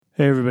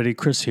Hey everybody,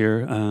 Chris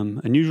here.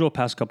 Unusual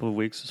past couple of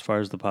weeks as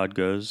far as the pod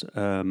goes.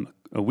 A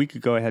week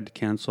ago I had to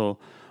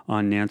cancel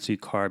on Nancy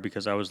Carr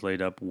because I was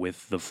laid up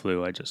with the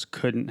flu. I just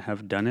couldn't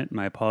have done it.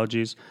 My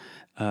apologies.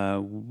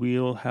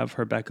 We'll have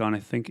her back on,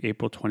 I think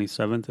April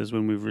 27th is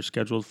when we've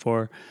rescheduled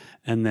for.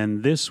 And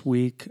then this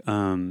week,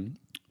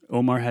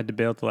 Omar had to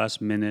bail at the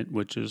last minute,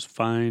 which is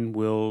fine.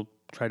 We'll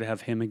try to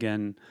have him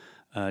again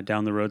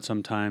down the road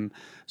sometime.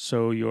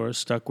 So you're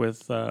stuck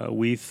with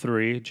we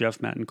three,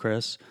 Jeff, Matt, and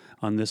Chris,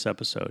 on this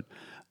episode.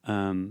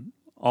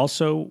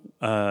 Also,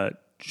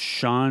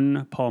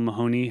 Sean Paul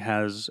Mahoney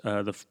has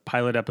the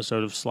pilot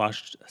episode of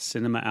Sloshed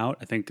Cinema out.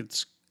 I think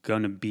it's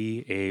going to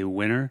be a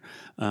winner.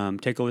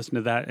 Take a listen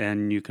to that,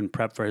 and you can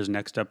prep for his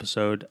next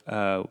episode.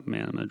 I'm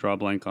going to draw a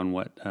blank on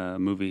what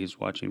movie he's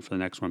watching for the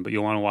next one, but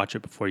you'll want to watch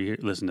it before you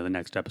listen to the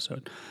next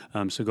episode.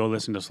 So go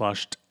listen to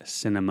Sloshed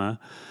Cinema,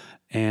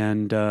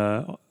 and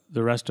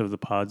the rest of the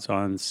pods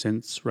on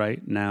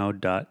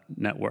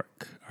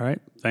sincerighttnow.network. All right,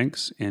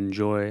 thanks.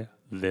 Enjoy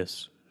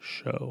this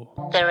show.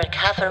 The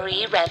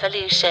Recovery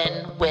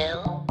Revolution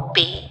will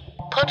be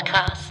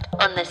podcast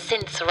on the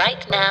Since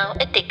Right Now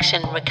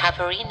Addiction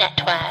Recovery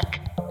Network.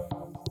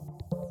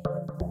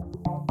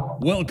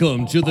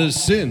 Welcome to the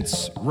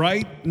Since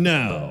Right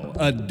Now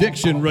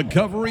Addiction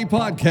Recovery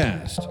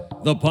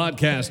Podcast, the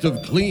podcast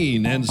of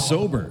clean and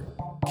sober,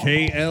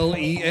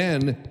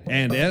 KLEN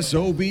and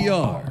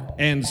SOBR,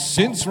 and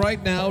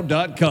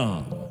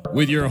SinceRightNow.com,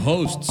 with your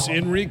hosts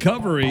in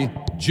recovery,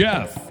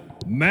 Jeff,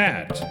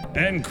 Matt,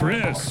 and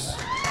Chris.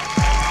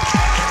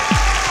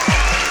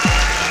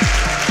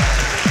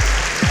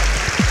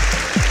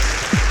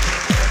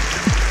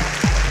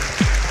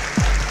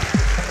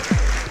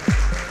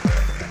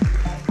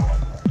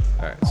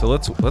 All right, so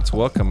let's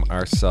welcome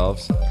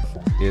ourselves.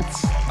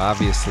 It's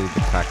obviously the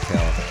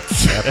cocktail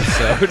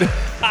episode.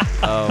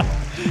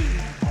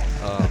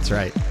 That's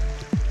right.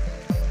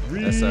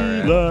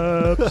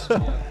 Relapse.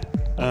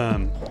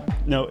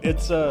 No,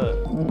 it's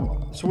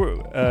so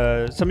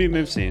we're some of you may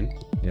have seen.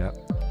 Yeah.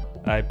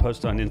 I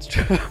post on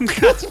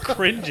Instagram. That's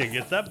cringing.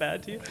 Is that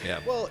bad to you? Yeah.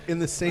 Well, in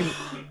the same,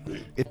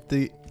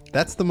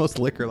 that's the most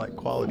liquor-like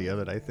quality of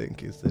it, I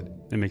think, is that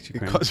It makes you it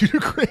cringe. causes you to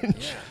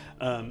cringe.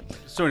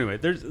 So anyway,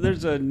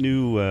 there's a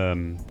new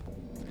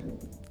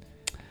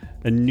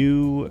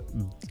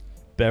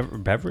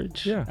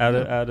beverage out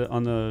of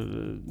on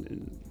the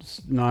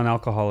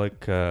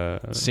non-alcoholic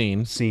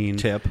scene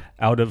Tip.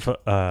 out of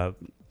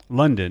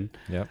London.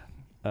 Yep.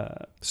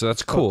 So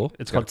that's cool.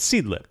 It's called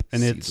Seedlip,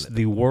 and it's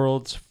the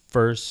world's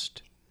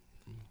first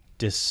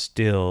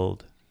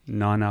distilled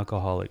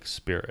non-alcoholic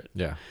spirit.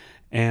 Yeah.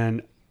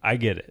 And I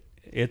get it.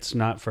 It's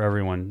not for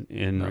everyone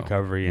in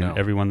recovery and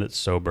everyone that's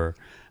sober.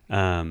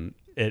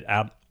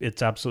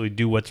 It's absolutely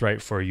do what's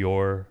right for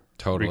your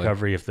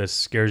recovery. If this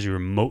scares you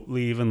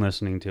remotely, even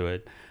listening to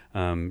it,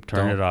 turn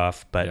it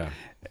off. But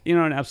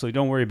and absolutely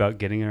don't worry about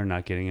getting it or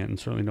not getting it, and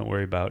certainly don't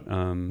worry about.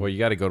 Well, you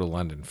got to go to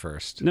London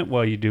first. No,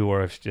 well, you do,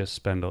 or if you just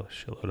spend a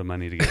shitload of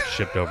money to get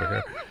shipped over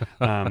here.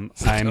 I'm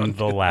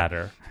the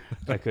latter.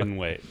 I couldn't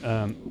wait.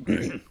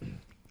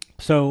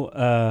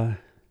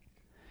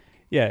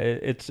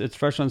 It's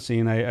fresh on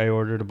scene. I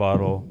ordered a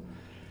bottle,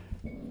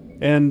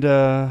 and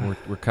We're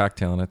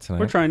cocktailing it tonight.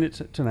 we're trying it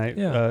tonight.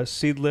 Yeah.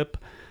 Seedlip,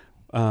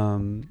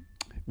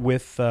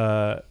 with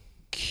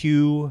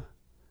Q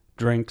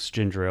Drinks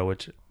ginger ale,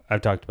 which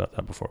I've talked about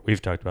that before.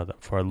 We've talked about that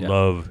before. I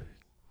love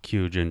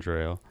Q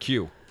ginger ale.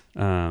 Q.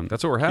 That's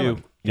That's what we're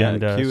having. Yeah,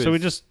 and Q so we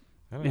is- just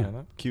I don't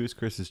know Q is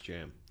Chris's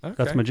jam, that.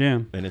 that's Okay. my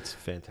jam, and it's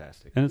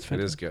fantastic. and it's It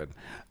fantastic. is good.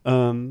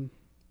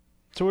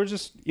 So we're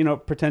just,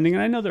 pretending,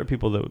 and I know there are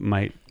people that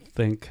might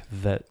think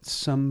that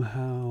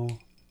somehow,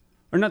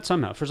 or not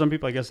somehow, for some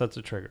people, I guess that's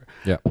a trigger.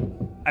 Yeah.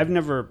 I've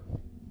never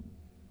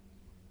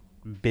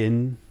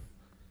been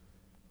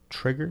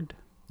triggered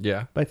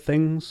Yeah. by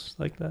things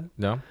like that.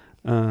 No.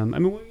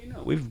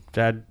 We've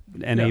had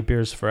NA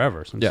beers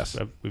forever since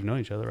we've known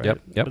each other, right?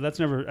 Yep. But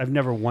I've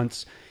never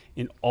once,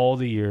 in all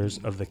the years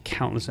of the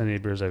countless NA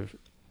beers I've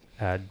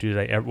had,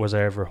 was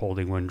I ever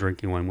holding one,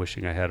 drinking one,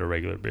 wishing I had a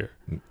regular beer?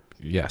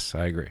 Yes,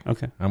 I agree.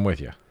 Okay. I'm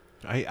with you.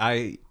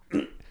 I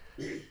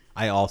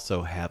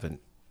also haven't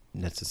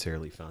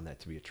necessarily found that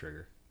to be a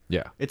trigger.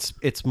 Yeah.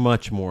 It's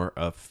much more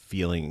a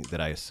feeling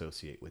that I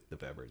associate with the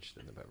beverage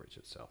than the beverage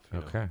itself. you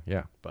know? Okay.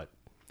 Yeah.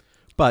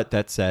 But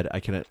that said, I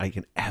can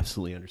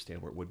absolutely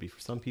understand where it would be for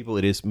some people.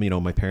 It is,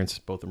 my parents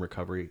both in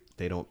recovery.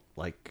 They don't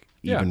like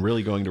even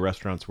really going to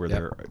restaurants where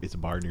there is a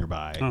bar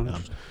nearby.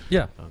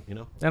 Yeah. You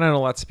know. And I know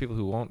lots of people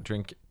who don't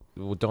drink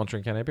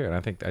any beer, and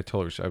I think I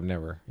told her I've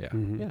never. Yeah.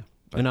 Mm-hmm. Yeah.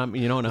 And I'm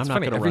It's not funny.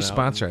 going to Every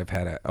sponsor I've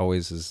had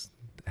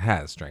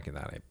has drinking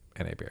that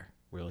NA beer.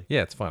 Really.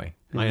 Yeah, it's funny.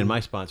 My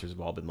sponsors have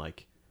all been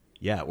like,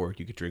 yeah, or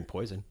you could drink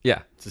poison.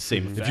 Yeah. It's the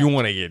same. If you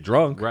want to get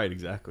drunk. Right,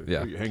 exactly.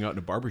 Yeah. Or you hang out in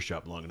a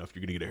barbershop long enough,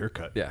 you're going to get a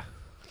haircut. Yeah.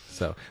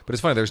 So, but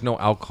it's funny. There's no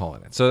alcohol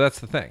in it. So that's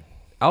the thing.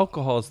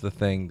 Alcohol is the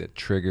thing that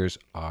triggers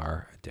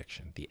our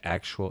addiction. The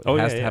actual, it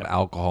has to have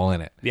alcohol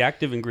in it. The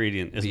active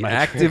ingredient is The my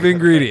active trigger.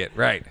 ingredient,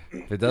 right.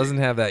 If it doesn't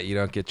have that, you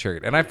don't get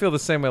triggered. And I feel the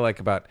same way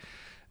like about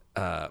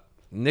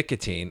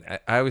nicotine,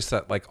 I always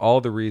thought like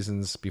all the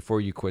reasons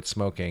before you quit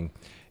smoking,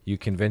 you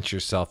convince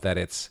yourself that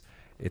it's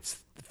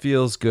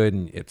feels good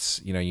and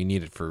it's, you know, you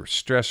need it for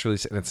stress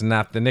release, and it's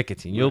not the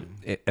nicotine.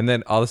 And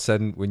then all of a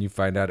sudden when you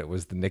find out it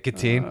was the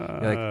nicotine, you're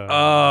like,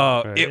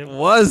 oh, right. It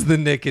was the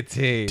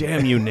nicotine.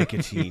 Damn you,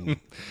 nicotine.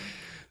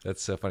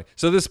 That's so funny.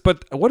 So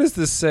but what does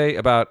this say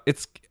about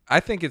it's? I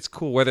think it's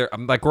cool whether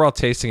I'm like we're all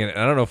tasting it. And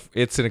I don't know if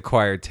it's an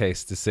acquired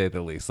taste to say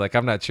the least. Like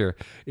I'm not sure.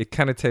 It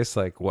kind of tastes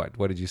like what?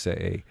 What did you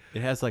say?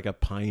 It has like a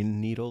pine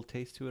needle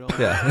taste to it. All.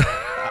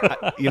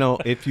 Yeah. You know,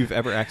 if you've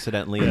ever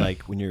accidentally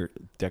like when you're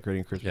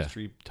decorating a Christmas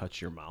tree, touch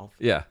your mouth.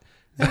 Yeah.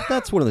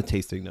 That's one of the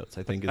tasting notes.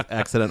 I think is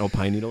accidental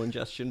pine needle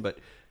ingestion, but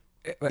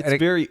it's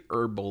very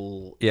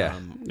herbal.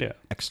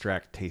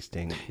 Extract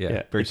tasting.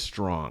 Yeah. Very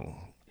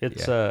strong.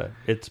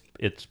 It's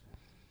it's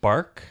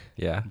bark.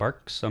 Yeah.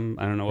 Bark. I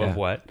don't know of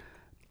what.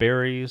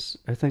 Berries,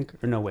 I think.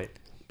 Or no, wait.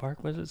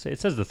 Bark, what does it say?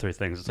 It says the three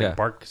things. It's like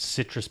bark,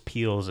 citrus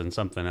peels, and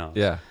something else.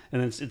 Yeah.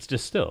 And it's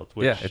distilled.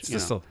 Which, it's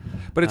distilled.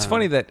 But it's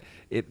funny that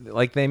it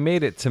like they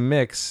made it to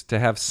mix to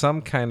have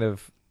some kind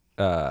of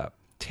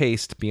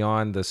taste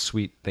beyond the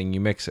sweet thing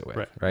you mix it with.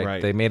 Right.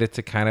 They made it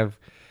to kind of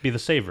be the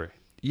savory.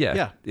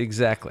 Yeah.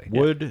 Exactly.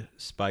 Wood,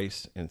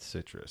 spice, and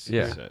citrus.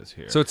 It says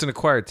here. So it's an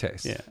acquired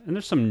taste. Yeah. And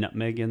there's some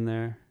nutmeg in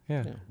there.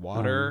 Yeah.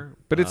 Water.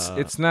 But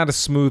it's not a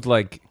smooth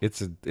like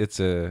it's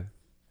a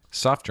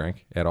soft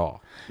drink at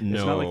all. No.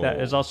 It's not like that.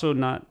 It's also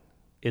not.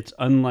 It's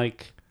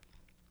unlike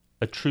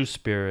a true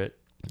spirit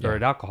or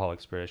an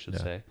alcoholic spirit, I should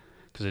say,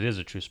 because it is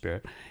a true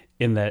spirit.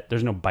 In that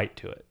there's no bite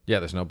to it. Yeah,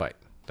 there's no bite.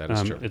 That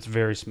is true. It's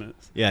very smooth.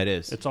 Yeah, it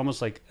is. It's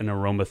almost like an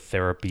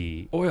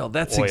aromatherapy oil.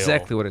 That's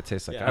exactly what it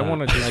tastes like. Yeah. I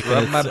want to just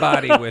rub my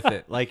body with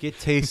it. Like it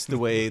tastes the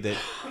way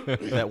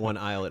that one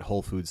aisle at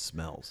Whole Foods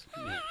smells.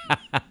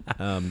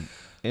 And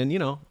you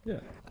know,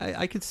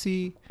 I could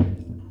see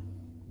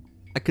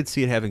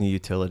it having a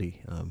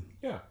utility.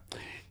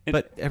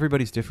 But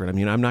everybody's different. I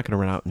mean, I'm not going to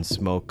run out and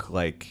smoke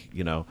like,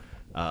 you know,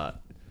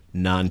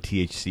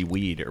 non-THC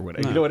weed or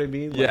whatever. No. You know what I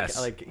mean?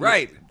 Yes.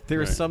 Right. There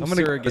are some I'm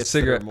gonna surrogates a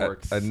cigarette, that are more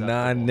a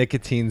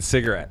non-nicotine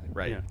cigarette,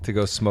 right? To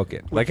go smoke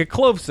it, like a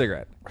clove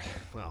cigarette.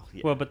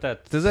 Well,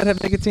 but does that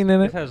have nicotine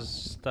in it? It has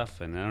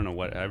stuff in it. I don't know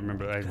what. I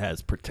remember it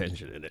has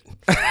pretension in it.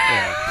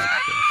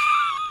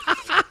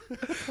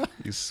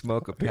 You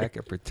smoke a pack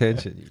of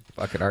pretension, you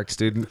fucking art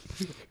student.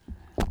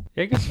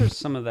 Yeah, I guess there's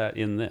some of that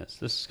in this.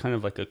 This is kind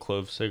of like a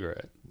clove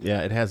cigarette.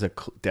 Yeah, it has a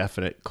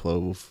definite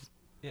clove.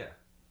 Yeah,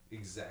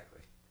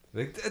 exactly.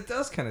 It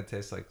does kind of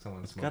taste like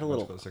someone smoking got a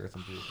little clove cigarettes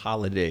and juice.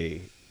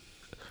 Holiday.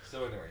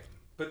 So anyway,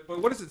 but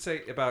what does it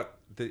say about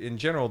in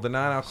general the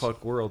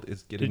non-alcoholic world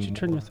is getting Did you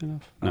turn your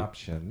thing off?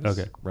 Options.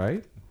 Okay.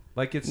 Right?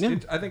 Like I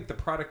think the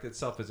product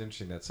itself is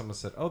interesting that someone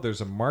said, "Oh, there's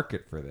a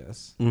market for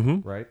this."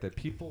 Mm-hmm. Right? That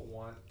people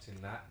want to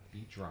not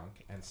be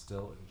drunk and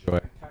still enjoy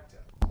a cocktail.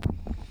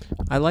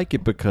 I like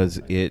it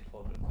because it.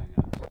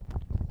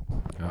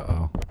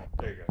 Uh-oh.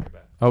 There you go. You're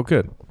back. Oh,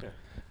 good. Yeah.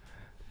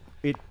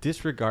 It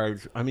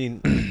disregards. I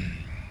mean,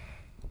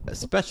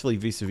 especially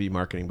vis-a-vis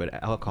marketing, but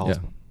alcoholic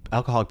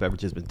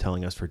beverages have been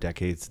telling us for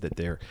decades that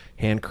they're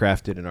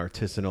handcrafted and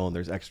artisanal, and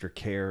there's extra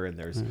care, and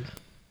there's.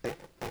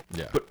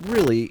 Yeah. But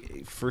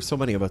really, for so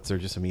many of us, they're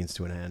just a means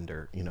to an end,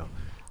 or you know,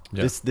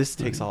 this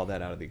takes all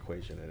that out of the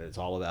equation, and it's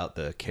all about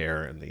the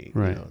care and the.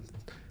 Right. You know,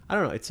 I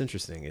don't know. It's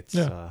interesting. It's.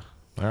 All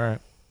right.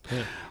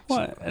 Yeah.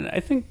 Well, and I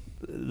think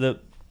the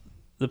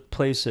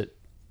place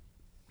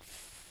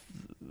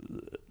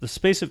the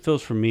space it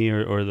fills for me,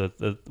 or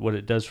the what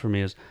it does for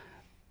me is,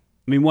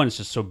 I mean, one, it's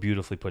just so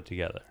beautifully put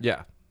together.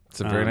 Yeah. It's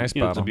a very nice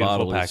you know, bottle. It's a beautiful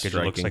Bottle is package.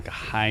 It looks striking. like a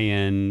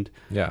high-end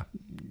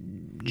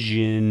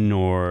gin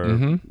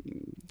or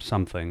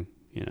something,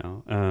 you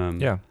know.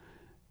 Yeah.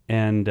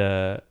 And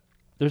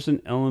there's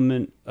an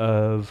element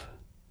of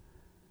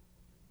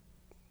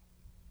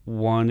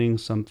wanting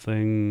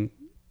something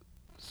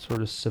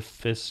sort of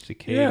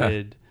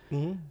sophisticated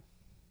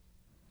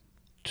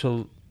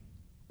to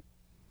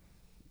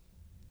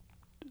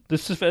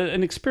this is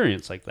an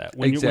experience like that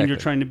when you're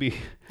trying to be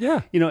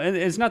you know, and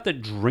it's not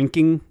that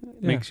drinking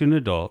makes you an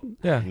adult.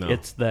 No.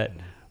 It's that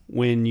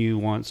when you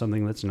want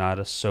something that's not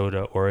a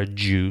soda or a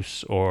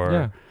juice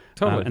or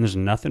totally. and there's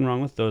nothing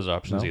wrong with those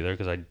options either,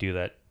 because I do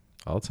that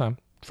all the time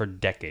for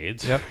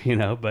decades. You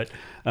know, but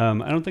I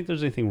don't think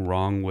there's anything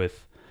wrong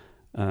with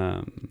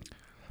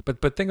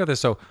But think of this.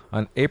 So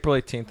on April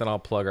 18th, and I'll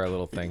plug our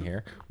little thing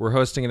here, we're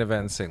hosting an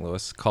event in St.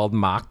 Louis called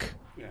Mock,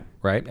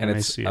 right? And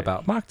it's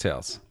about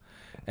mocktails.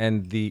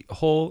 And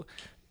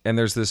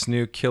there's this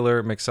new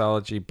killer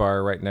mixology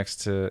bar right next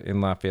to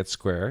in Lafayette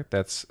Square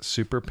that's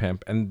super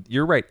pimp. And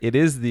you're right, it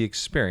is the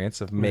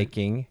experience of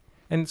making.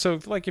 And so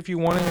if you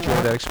want to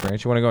enjoy that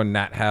experience, you want to go and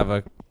not have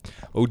a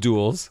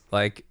O'Doul's,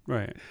 like,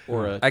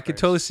 or I could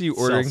totally see you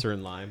ordering seltzer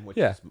and lime, which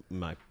is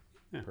my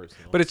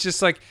personal. But it's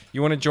just like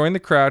you want to join the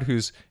crowd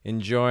who's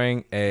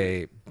enjoying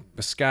a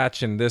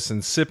scotch and this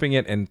and sipping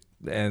it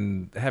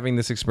and having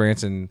this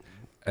experience, and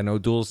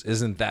O'Doul's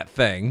isn't that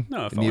thing.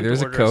 No, if neither I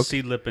is a order Coke. a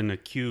seed lip and a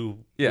Q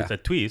with a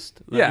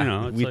twist, you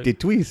know, it's with like, the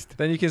twist.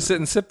 Then you can sit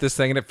and sip this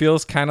thing, and it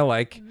feels kind of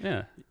like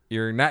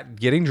you're not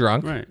getting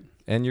drunk, right?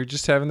 and you're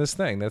just having this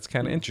thing. That's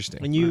kind of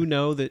interesting. And you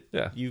know that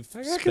Yeah. you've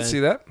I can see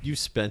that. You've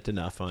spent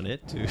enough on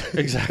it to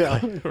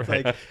Exactly.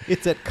 like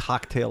it's at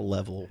cocktail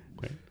level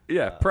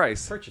Yeah,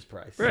 price. purchase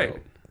price. Right. So,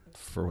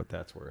 for what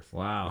that's worth.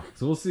 Wow.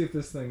 So we'll see if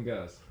this thing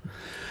goes.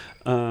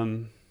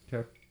 Um,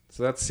 Okay.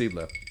 So that's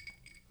Seedlip.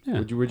 Yeah.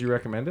 Would you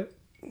recommend it?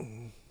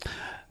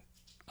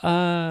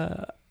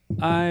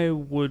 I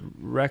would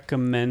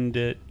recommend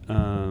it.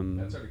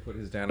 That's already put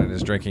his down and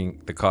is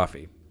drinking the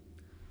coffee.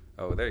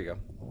 Oh, there you go.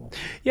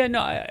 Yeah,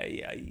 no,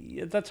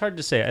 that's hard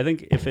to say. I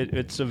think if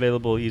it's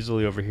available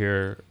easily over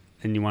here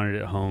and you want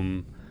it at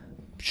home,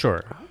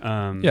 sure.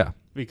 Yeah.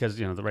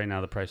 Because right now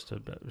the price to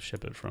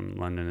ship it from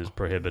London is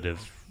prohibitive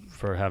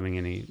for having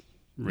any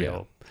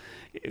real.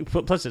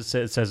 Plus, it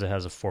says it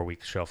has a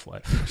 4-week shelf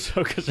life,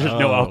 so because there's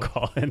no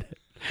alcohol in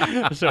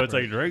it, so it's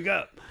like drink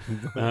up.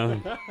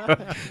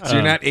 So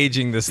you're not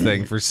aging this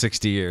thing for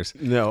 60 years.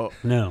 No.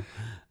 No,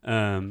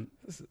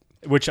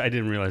 which I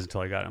didn't realize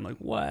until I got it. I'm like,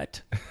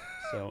 what?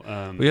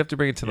 So We have to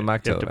bring it to the you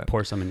mocktail have to event.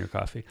 pour some in your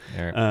coffee.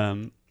 All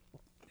right.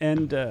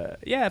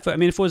 If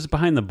it was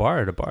behind the bar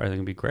at a bar, I think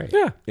it'd be great.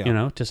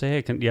 Yeah. To say,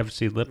 hey, can you have a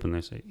Seedlip? And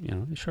they say,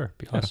 sure, it'd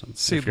be awesome.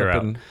 Seedlip if you're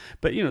out. and-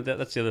 But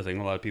that's the other thing.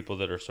 A lot of people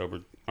that are sober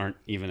aren't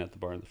even at the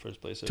bar in the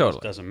first place. It Totally.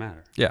 just doesn't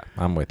matter. Yeah,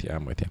 I'm with you.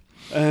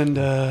 And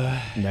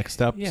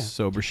Next up, Yeah.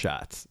 sober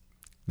shots.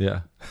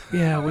 Yeah.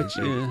 which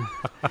Do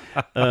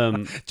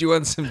you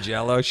want some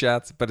Jello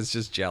shots? But it's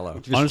just Jello.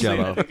 honestly,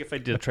 Jell-O. I think if I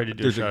tried to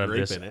do There's a a shot of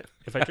grape this, in it.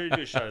 if I tried to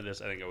do a shot of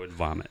this, I think I would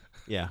vomit.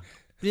 Yeah.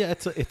 Yeah,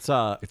 it's It's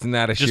not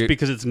a Just shoot.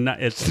 because it's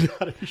not a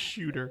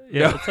shooter.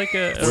 Yeah, it's like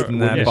a Wouldn't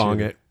that yeah, bong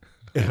shooter.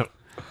 it.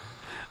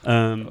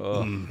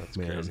 That's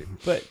Man. crazy.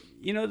 But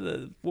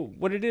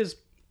what it is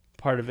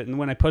part of it, and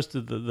when I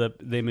posted the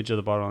image of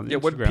the bottle on Yeah,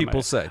 what Instagram, did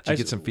people say? Did you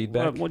get some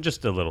feedback? Well,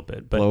 just a little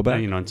bit, but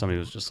Blowback? and somebody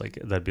was just like,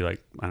 that'd be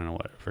like, I don't know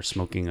what, for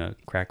smoking a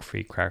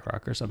crack-free crack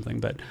rock or something.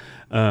 But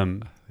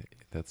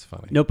That's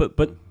funny. no, but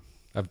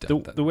I've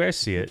done that. the way I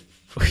see it,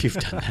 you've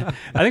done that.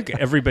 I think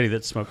everybody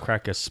that smoked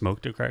crack has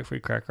smoked a crack-free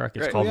crack rock.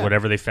 It's Right. called Yeah.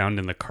 whatever they found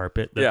in the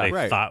carpet that Yeah. they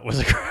Right. thought was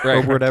a crack Right. Or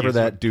rock. whatever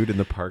that dude in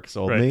the park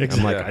sold Right, me. exactly.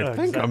 I'm like, I Yeah,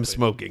 think I'm exactly.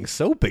 smoking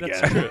soap again.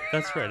 That's true.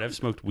 That's right. I've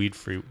smoked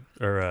weed-free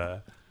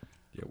or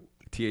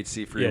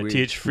THC free weed.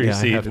 TH-free Yeah,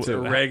 I seed. have It's to-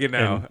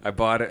 oregano. And- I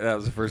bought it. That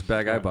was the first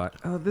bag I bought.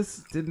 Oh,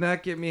 this did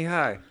not get me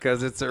high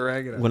because it's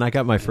oregano. When I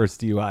got my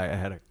first DUI, I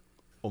had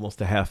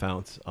almost a half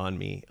ounce on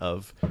me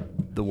of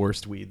the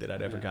worst weed that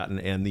I'd ever gotten,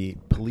 and the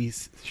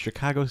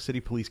Chicago City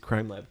Police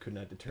Crime Lab could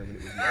not determine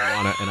it was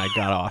marijuana, and I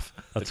got off.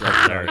 That's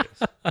hilarious.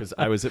 Because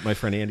I was at my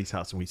friend Andy's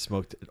house, and we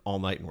smoked it all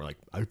night, and we're like,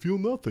 I feel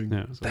nothing.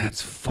 Yeah. So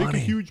That's take a funny.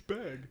 huge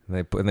bag.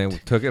 And they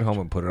took it home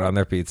and put it on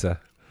their pizza.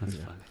 That's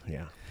fun.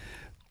 Yeah.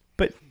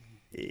 But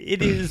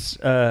it is,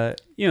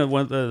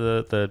 one of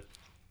the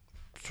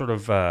sort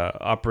of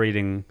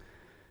operating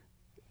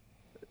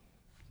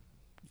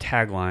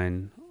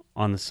tagline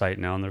on the site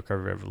now on the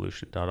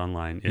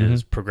recoveryrevolution.online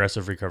is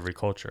progressive recovery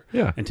culture.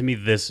 Yeah. And to me,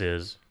 this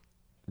is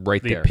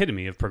Right the there.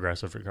 epitome of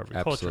progressive recovery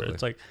Absolutely. culture.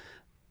 It's like,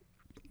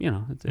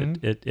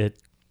 it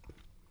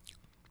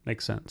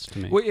makes sense to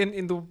me. Well,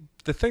 in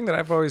the thing that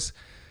I've always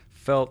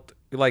felt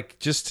like,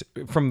 just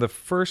from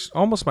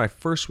almost my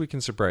first week in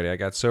sobriety, I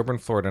got sober in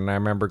Florida, and I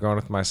remember going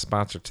with my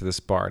sponsor to this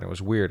bar, and it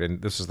was weird.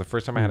 And this was the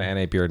first time I had an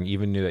NA beer, and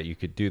even knew that you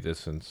could do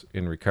this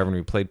in recovery.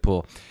 We played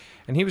pool,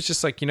 and he was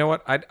just like, you know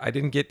what? I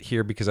didn't get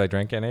here because I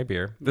drank NA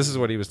beer. This is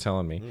what he was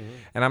telling me,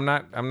 and I'm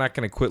not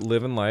going to quit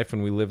living life.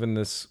 And we live in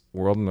this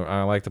world, and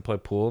I like to play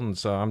pool, and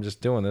so I'm just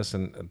doing this.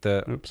 And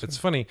it's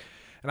funny,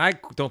 and I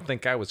don't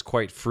think I was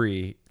quite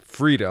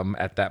freedom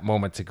at that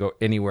moment to go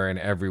anywhere and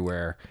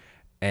everywhere,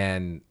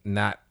 and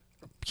not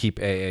keep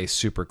AA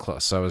super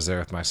close. So I was there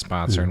with my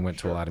sponsor and went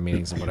to a lot of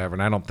meetings and whatever.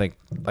 And I don't think,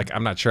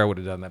 I'm not sure I would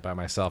have done that by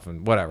myself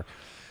and whatever.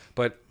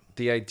 But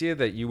the idea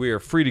that we are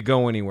free to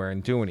go anywhere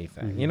and do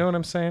anything, you know what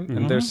I'm saying?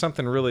 And there's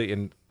something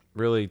really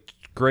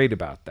great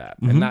about that,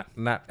 and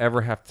not ever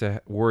have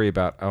to worry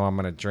about, oh, I'm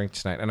going to drink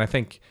tonight. And I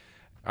think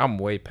I'm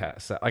way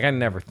past that. Like, I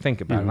never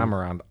think about it. I'm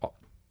around.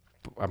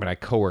 I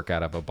co-work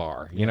out of a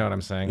bar. You know what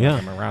I'm saying? Yeah.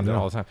 Like, I'm around it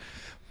all the time.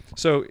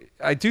 So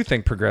I do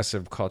think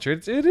progressive culture,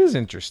 it is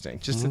interesting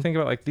just to think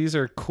about, like, these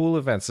are cool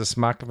events. This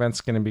mock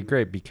event's going to be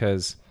great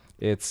because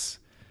it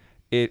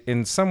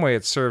in some way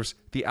it serves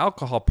the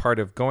alcohol part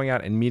of going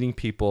out and meeting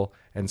people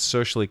and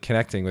socially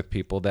connecting with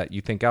people that you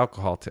think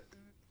alcohol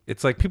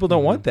it's like people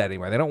don't want that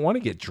anymore. They don't want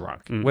to get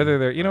drunk, whether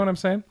they're, you know what I'm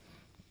saying?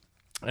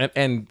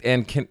 And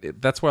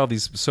that's why all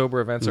these sober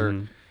events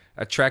are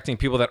attracting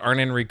people that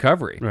aren't in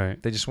recovery.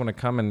 Right. They just want to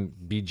come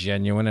and be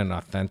genuine and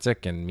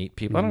authentic and meet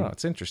people. I don't know.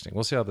 It's interesting.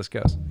 We'll see how this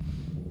goes.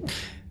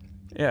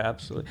 Yeah,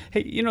 absolutely.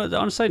 Hey,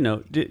 on a side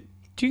note, do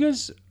you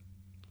guys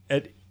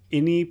at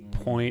any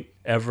point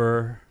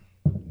ever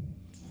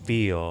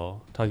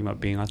feel, talking about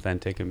being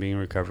authentic and being in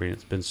recovery, and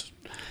it's been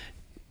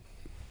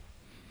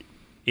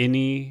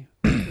any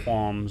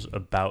qualms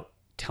about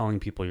telling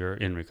people you're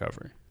in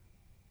recovery?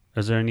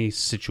 Is there any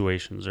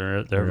situations, or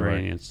are there ever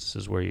any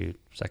instances where you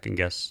second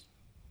guess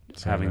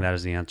having that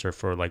as the answer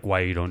for, like, why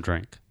you don't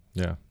drink?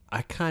 Yeah.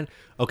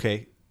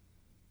 Okay.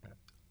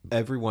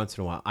 every once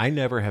in a while. I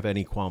never have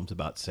any qualms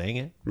about saying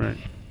it. Right.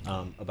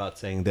 About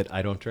saying that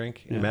I don't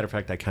drink. As a matter of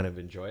fact, I kind of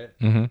enjoy it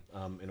in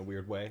a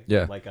weird way.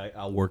 Yeah. Like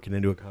I'll work it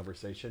into a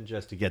conversation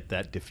just to get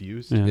that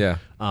diffused. Yeah.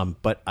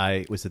 But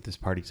I was at this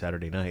party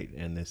Saturday night,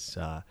 and this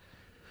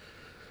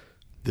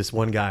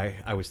one guy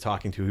I was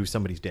talking to, who was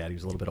somebody's dad. He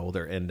was a little bit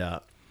older, and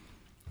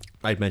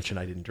I'd mentioned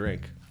I didn't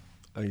drink.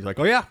 And he's like,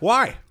 "Oh yeah,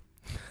 why?"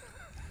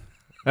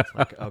 It's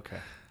like, okay.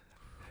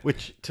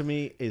 Which to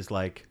me is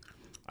like,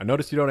 I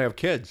noticed you don't have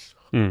kids.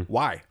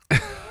 Why?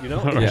 You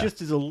know, it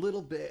just is a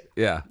little bit.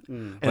 Yeah.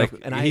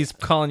 And he's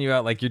calling you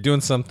out like you're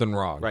doing something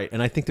wrong. Right.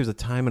 And I think there's a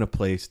time and a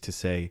place to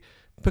say,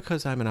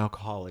 because I'm an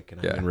alcoholic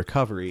and I'm in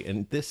recovery,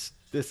 and this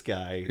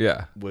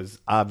guy was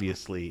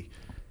obviously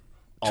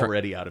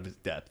already out of his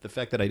depth. The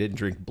fact that I didn't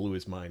drink blew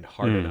his mind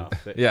hard enough.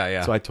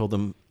 So I told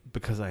him,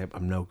 because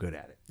I'm no good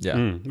at it.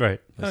 Yeah.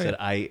 Right. I said,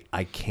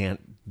 I can't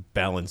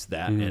balance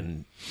that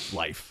in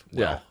life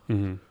well.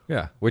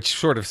 Yeah. Which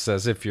sort of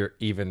says, if you're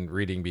even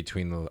reading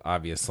between the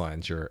obvious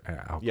lines, you're an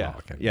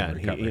alcoholic. Yeah. in And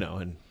recovery.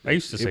 and I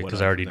used to say, because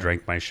I already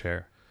drank my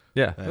share.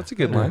 Yeah. That's a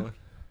good line.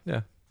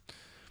 Yeah.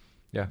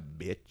 Yeah.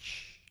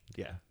 bitch.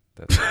 Yeah.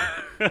 That's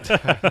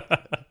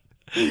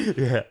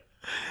Yeah.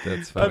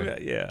 That's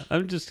funny.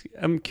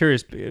 I'm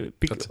curious.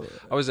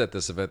 I was at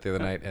this event the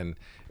other night, and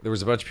there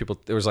was a bunch of people.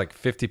 There was like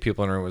 50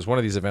 people in a room. It was one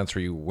of these events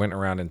where you went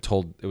around and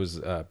told, it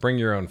was bring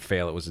your own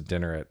fail. It was a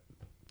dinner at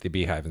the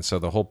Beehive, and so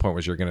the whole point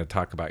was you're going to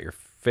talk about your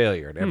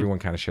failure, and everyone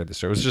kind of shared the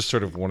story. It was just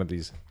sort of one of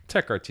these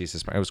tech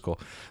artistes. It was cool,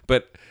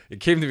 but it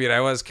came to me, and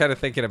I was kind of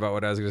thinking about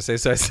what I was going to say.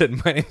 So I said,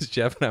 "My name is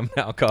Jeff, and I'm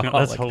an alcoholic."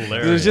 That's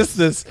hilarious. It was just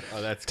this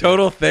that's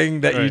total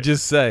thing that you Right.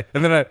 just say,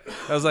 and then I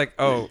was like,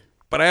 "Oh,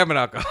 but I am an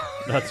alcoholic."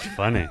 That's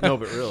funny. No,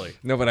 but really.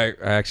 No, but I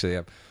actually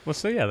am. Well,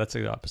 so yeah, that's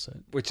the opposite.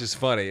 Which is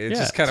funny. It Yeah,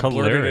 just kind it's of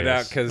blurted it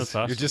out hilarious. because That's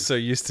awesome. you're just so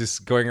used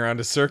to going around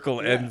a circle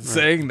and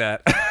saying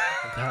that.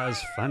 That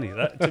was funny.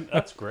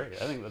 That's great.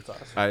 I think that's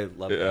awesome. I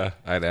love Yeah,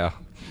 I know.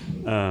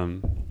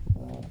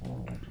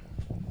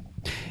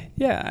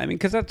 Yeah, I mean,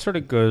 because that sort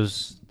of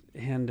goes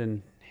hand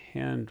in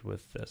hand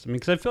with this. I mean,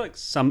 because I feel like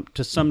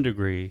to some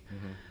degree,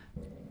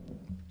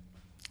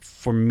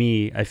 for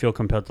me, I feel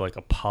compelled to like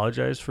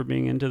apologize for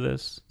being into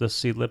this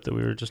seed lip that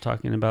we were just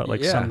talking about.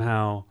 Like Yeah.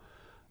 somehow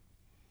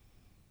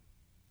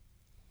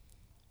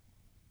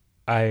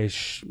I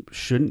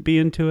shouldn't be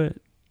into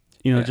it.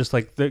 You know, Yeah. just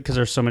like because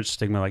there's so much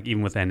stigma, like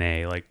even with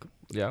NA, like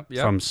Yeah.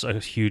 from a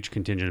huge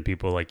contingent of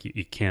people, like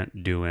you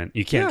can't do it.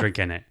 You can't drink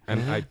NA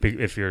And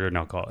if you're an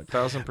alcoholic.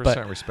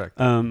 1,000% respect.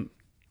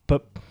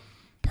 But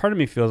part of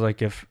me feels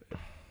like if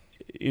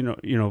you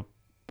know,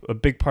 a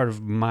big part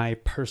of my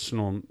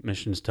personal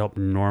mission is to help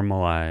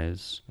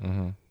normalize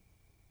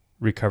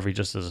recovery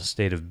just as a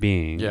state of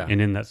being. Yeah.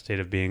 And in that state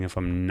of being, if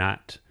I'm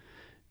not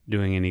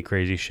doing any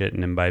crazy shit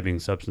and imbibing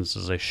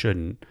substances I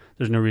shouldn't,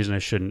 there's no reason I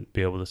shouldn't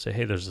be able to say,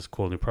 hey, there's this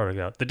cool new product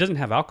out that doesn't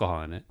have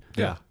alcohol in it.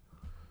 Yeah.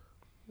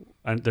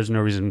 And there's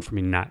no reason for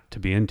me not to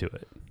be into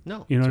it.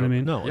 No. You know what I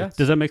mean? No. Yeah.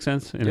 Does that make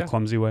sense in Yeah. a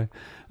clumsy way?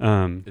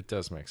 It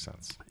does make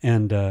sense.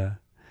 And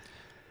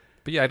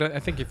But yeah, I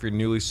think if you're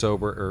newly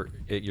sober or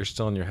you're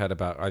still in your head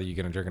about are you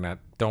going to drink or not,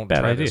 don't Bad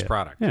try this idea.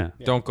 product. Yeah.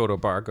 Don't go to a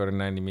bar, go to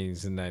 90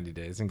 meetings in 90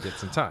 days and get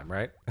some time,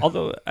 right?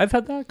 although I've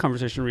had that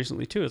conversation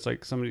recently too. It's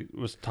like somebody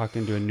was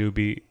talking to a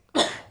newbie,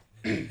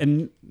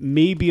 and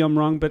maybe I'm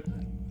wrong, but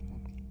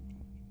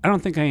I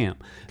don't think I am.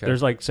 Okay.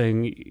 There's like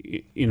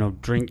saying,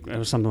 drink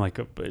something like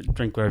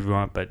drink whatever you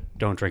want, but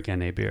don't drink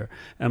NA beer.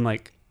 And I'm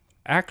like,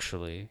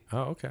 actually,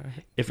 Oh, okay.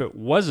 if it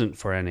wasn't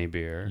for NA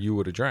beer, You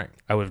would have drank.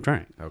 I would have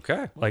drank.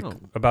 Okay. Like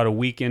about a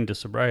week into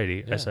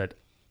sobriety, I said,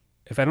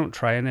 if I don't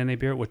try an NA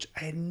beer, which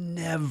I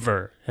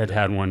never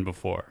had one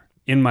before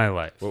in my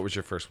life, What was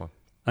your first one?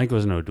 I think it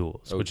was No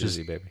Duels, Oh, which is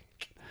Jizzy, baby.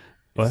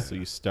 what? So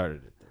you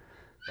started it.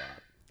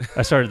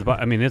 I started the.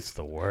 I mean, it's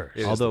the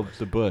worst. Although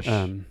the Bush,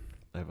 I Um,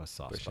 have a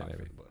soft Bush spot and for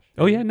the everything. Bush.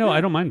 oh yeah, no,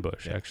 I don't mind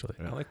Bush actually.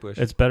 I like Bush.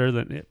 It's better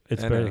than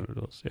it's NA. better than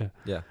O'Doul's. Yeah,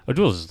 Yeah.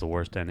 O'Doul's is the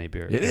worst NA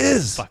beer. It in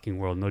is. the fucking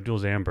world. No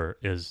O'Doul's Amber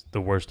is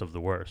the worst of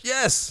the worst.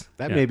 Yes.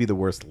 That Yeah. may be the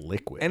worst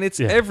liquid. And it's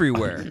Yeah.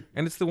 everywhere.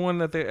 And it's the one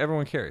that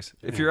everyone carries.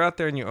 If you're out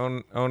there and you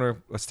own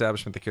an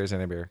establishment that carries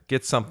any beer,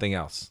 get something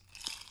else.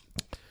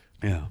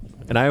 Yeah,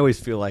 And I always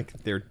feel like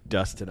they're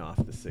dusting off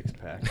the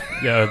 6-pack.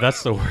 yeah,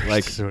 that's the worst.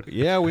 Like, So-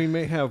 yeah, we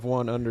may have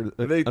one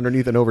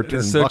underneath an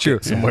overturned That's so bucket true.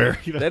 somewhere.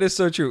 That is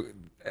so true.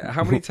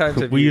 How many times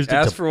have We you used it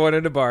asked to- for one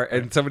in a bar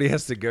and somebody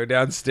has to go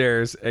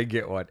downstairs and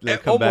get one? They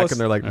come back Almost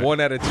and they're like,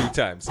 1 out of 2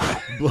 times.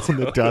 blowing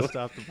the dust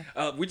off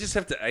the We just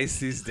have to ice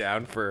these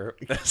down for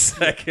a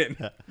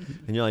second.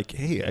 And you're like,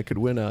 hey, I could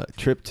win a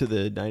trip to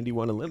the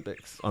 91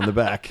 Olympics on the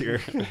back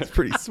here. It's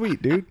pretty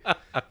sweet, dude.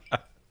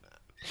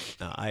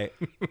 No, I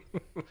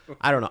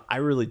don't know. I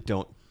really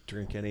don't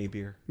drink any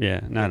beer.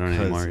 yeah, no, I don't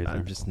because anymore either.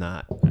 I'm just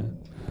not.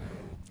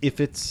 If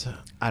it's,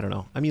 I don't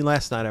know. I mean,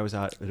 last night I was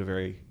out at a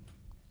very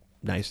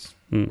nice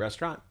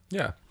restaurant.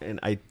 Yeah. And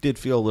I did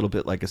feel a little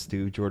bit like a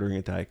stooge ordering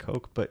a Diet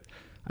Coke, but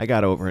I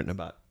got over it in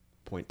about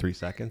 0.3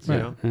 seconds, you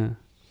know?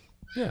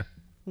 Yeah.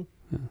 Yeah.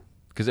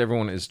 Because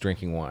everyone is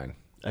drinking wine.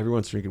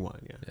 Everyone's drinking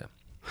wine, yeah.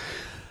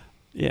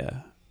 Yeah.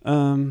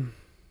 Yeah.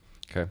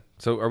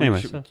 So are we?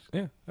 Anyway,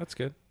 yeah, that's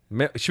good.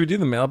 Should we do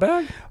the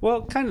mailbag?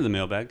 Well, kind of the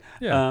mailbag.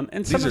 Yeah.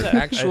 And some These of are the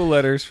actual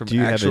letters from Do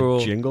you actual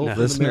have a jingle for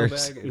the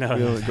listeners.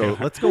 mailbag?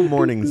 Let's go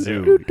morning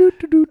zoo.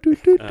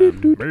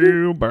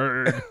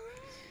 mailbag.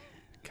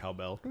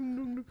 Cowbell.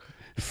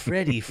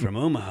 Freddie from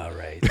Omaha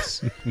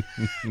writes,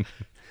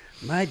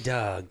 "My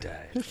dog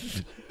died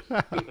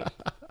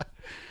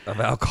Of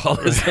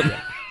alcoholism.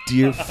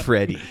 Dear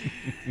Freddie.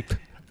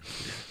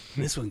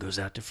 This one goes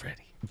out to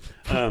Freddie."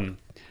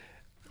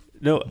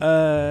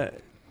 No,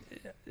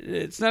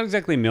 it's not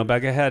exactly a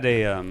mailbag. I had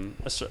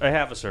I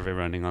have a survey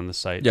running on the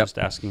site, Yep. just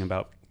asking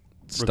about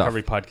Stuff.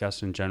 recovery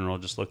podcasts in general,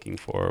 just looking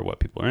for what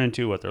people are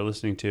into, what they're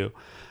listening to.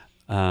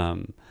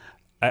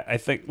 I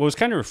think what was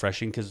kind of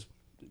refreshing, because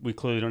we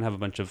clearly don't have a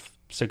bunch of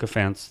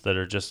sycophants that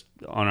are just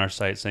on our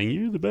site saying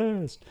you're the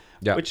best,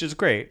 Yeah. which is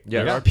great.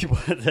 Yeah. There are people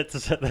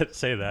that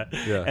say that,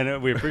 Yeah.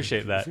 and we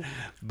appreciate that.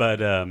 But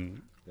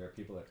There are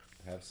people that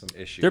have some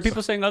issues. there are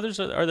people saying others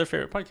are their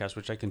favorite podcasts,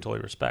 which I can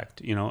totally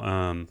respect.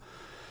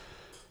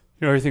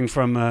 Everything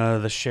from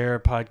the Share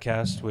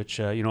podcast, which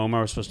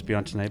Omar was supposed to be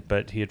on tonight,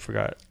 but he had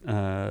forgot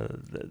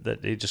that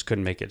he just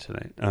couldn't make it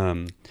tonight.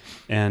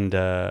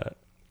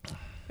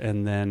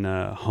 And then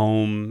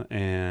Home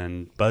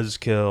and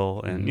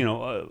Buzzkill and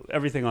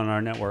everything on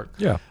our network,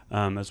 Yeah.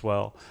 as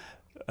well,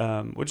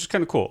 which is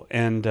kind of cool.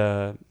 And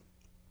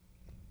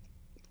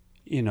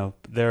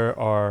there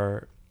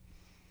are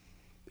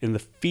in the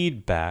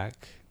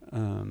feedback,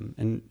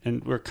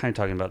 and we're kind of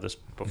talking about this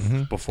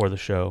before the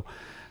show.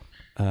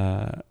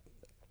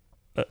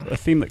 A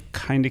theme that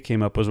kind of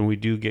came up was when we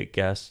do get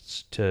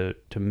guests to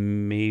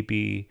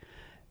maybe,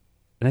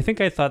 and I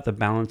think I thought the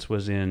balance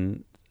was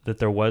in that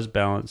there was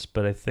balance,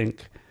 but I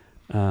think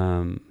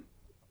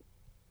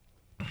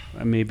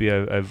maybe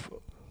I've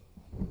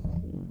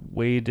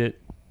weighed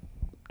it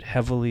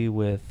heavily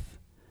with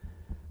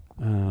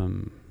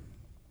trying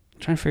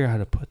to figure out how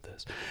to put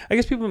this. I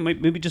guess people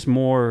might maybe just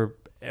more.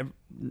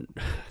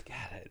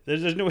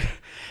 There's no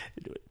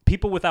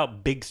people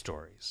without big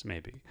stories,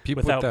 maybe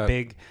People without without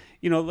big.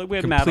 Like we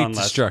had Matt complete on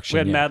last. destruction,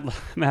 We had yeah.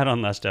 Matt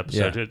on last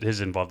episode. Yeah. His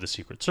involved the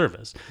Secret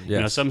Service.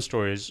 Yes. Some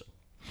stories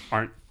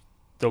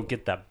don't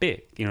get that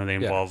big. They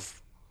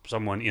involve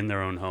someone in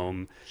their own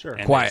home. Sure.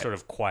 And Quiet. they're sort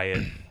of quiet.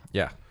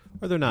 Yeah.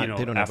 Or they're not.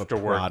 They don't have a after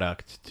work.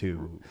 product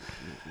to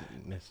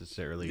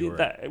necessarily. Or,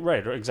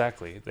 Right,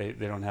 exactly. They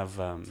don't have,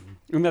 and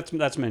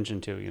that's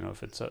mentioned too.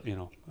 If it's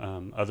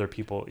other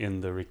people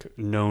in the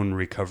known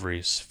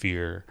recovery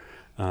sphere,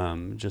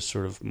 just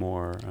sort of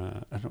more.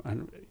 I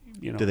don't.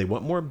 Do they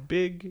want more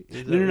big?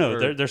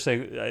 No. They're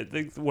saying. I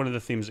think one of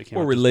the themes that came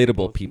Or up is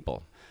relatable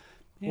people.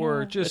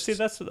 Or Yeah, just see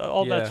that's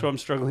all. yeah. That's what I'm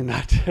struggling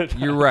not to.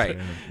 You're right.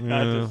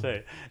 Not to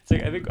say. It's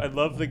like I think I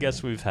love the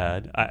guests we've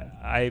had.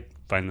 I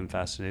find them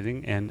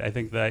fascinating, and I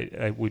think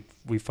that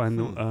we find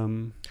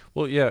them.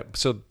 Well, yeah.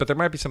 So, but there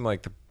might be some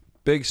like the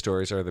big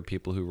stories are the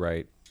people who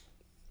write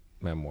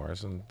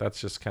memoirs, and that's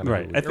just kind of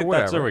Right. I think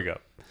that's there we go.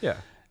 Yeah.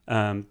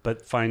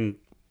 But find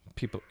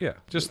People. Yeah.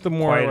 Just the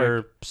more quieter,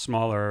 like,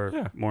 smaller,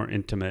 Yeah. more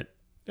intimate.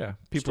 yeah,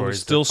 people who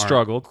stories still that aren't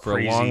struggled for a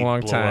crazy, long, long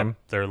blow time.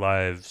 up their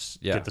lives,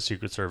 Yeah. get the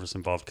Secret Service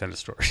involved kind of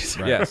stories.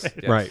 Yes.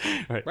 yes. Right.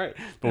 right.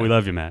 But we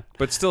love you, Matt.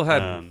 But still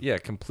had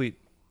complete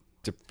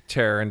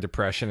terror and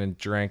depression and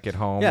drank at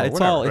home. Yeah, or it's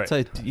whatever. all.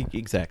 It's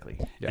exactly.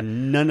 Yeah.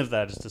 And none of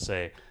that is to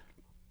say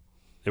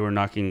they were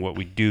knocking what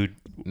we do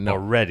No.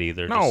 already.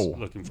 They're No. just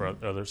looking for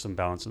some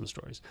balance in the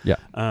stories. Yeah.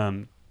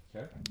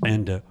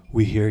 And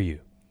we hear you.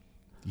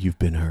 You've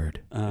been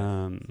heard.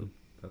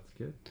 That's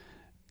good.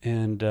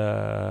 And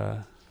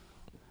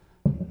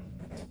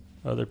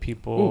other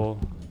people.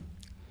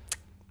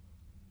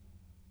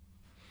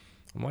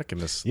 I'm liking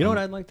this. You know what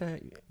I'd like to?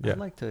 Yeah. I'd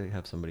like to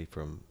have somebody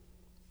from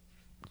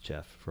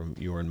Jeff from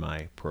Your and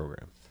My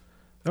program.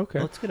 Okay.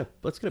 Let's get a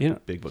You know-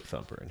 big book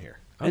thumper in here.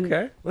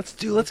 Okay. Let's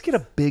get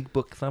a big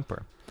book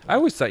thumper. I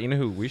always thought,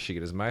 who we should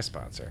get as my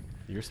sponsor.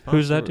 Your sponsor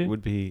Who's that dude?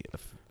 would be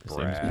his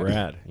name's Brad.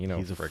 Brad. You know,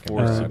 he's a frickin'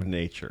 force Brad. of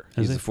nature.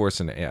 He's a force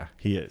in it. Yeah.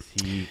 He is.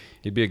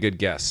 He'd be a good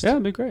guest. Yeah,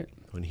 it'd be great.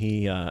 When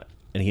he's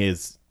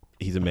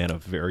a man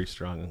of very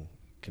strong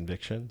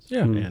convictions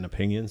Yeah. and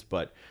opinions,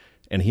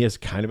 and he has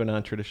kind of a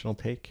non-traditional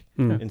take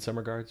in some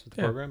regards with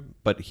the Yeah. program,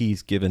 but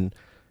he's given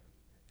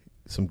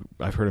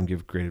I've heard him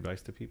give great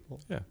advice to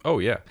people. Yeah. Oh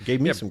yeah. He gave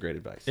me Yeah. some great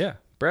advice. Yeah.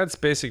 Brad's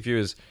basic view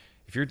is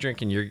if you're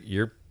drinking,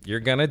 you're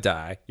gonna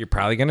die. You're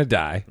probably gonna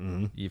die.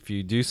 If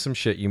you do some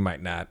shit, you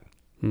might not.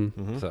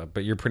 So,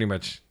 but you're pretty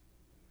much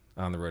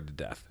on the road to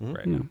death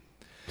right now.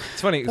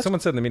 It's funny. Someone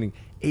said in the meeting,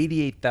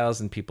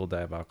 88,000 people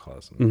die of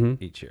alcoholism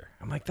each year.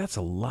 I'm like, that's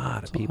a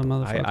lot of people.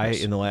 I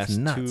in the last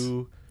nuts.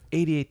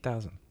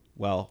 88,000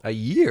 a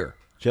year.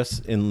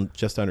 just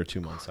under 2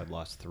 months, I've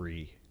lost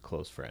 3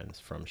 close friends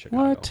from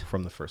Chicago What?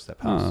 from the First Step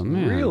House. Oh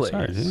man, Really?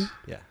 Sorry, dude.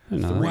 Yeah,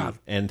 know that.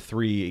 and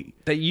 3.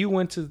 That you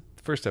went to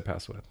First Step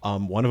House with.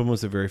 One of them was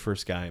the very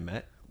first guy I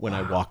met when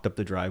I walked up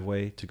the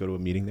driveway to go to a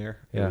meeting there.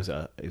 Yeah.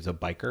 It was a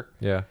biker.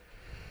 Yeah.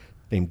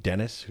 named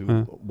Dennis, who,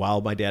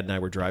 while my dad and I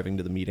were driving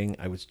to the meeting,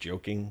 I was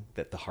joking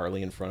that the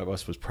Harley in front of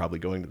us was probably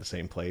going to the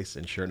same place,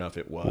 and sure enough,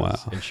 it was.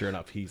 Wow. And sure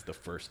enough, he's the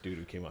first dude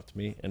who came up to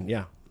me, and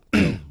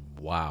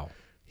Wow.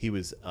 he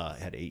was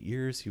had 8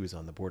 years. He was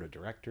on the board of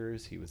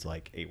directors. He was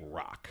like a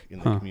rock in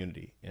the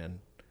community, and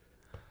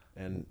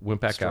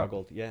Went back out.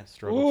 struggled. Yeah,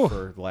 struggled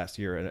for the last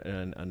year,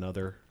 and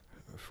another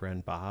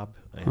friend, Bob,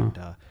 and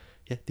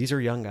these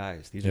are young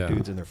guys. These are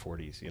dudes in their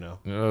 40s,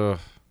 Ugh.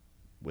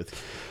 with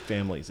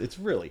families. It's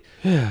really,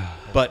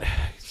 but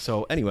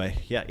so anyway,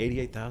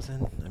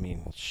 88,000. I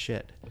mean,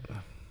 shit.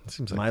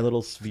 Seems like My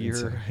little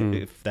sphere.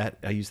 If that,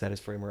 I use that as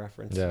frame of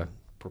reference. Yeah.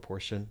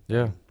 Proportion.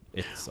 Yeah.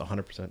 It's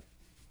 100%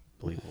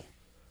 believable.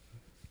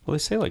 Well, they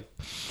say like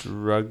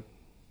drug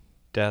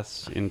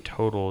deaths in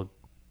total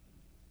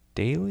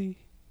daily.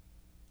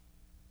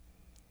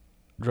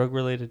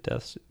 Drug-related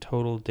deaths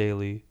total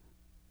daily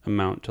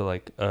amount to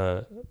like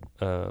a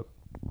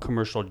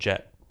commercial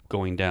jet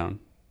going down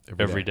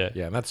every day.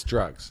 Yeah, and that's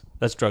drugs.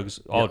 That's drugs,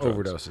 all drugs.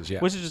 Overdoses, yeah.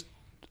 Which is just,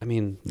 I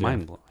mean,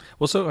 mind blowing.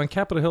 Well, so on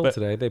Capitol Hill But-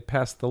 today, they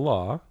passed the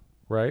law,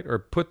 right? Or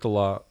put the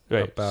law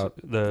about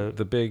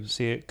the big...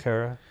 See it,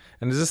 Kara?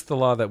 And is this the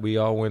law that we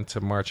all went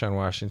to March on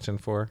Washington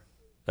for?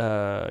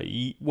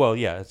 Well,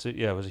 yeah,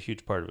 it was a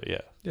huge part of it.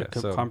 Yeah, Yeah, The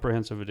so-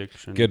 Comprehensive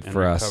Addiction. Good and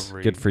for us.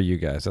 Recovery Good for you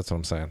guys. That's what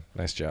I'm saying.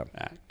 Nice job.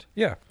 Act.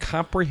 Yeah,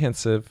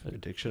 comprehensive.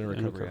 Addiction and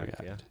And Recovery Recovery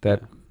Act. Yeah. Act.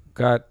 That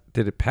got...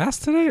 Did it pass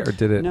today, or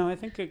did it... No, I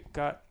think it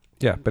got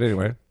Yeah, but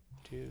anyway.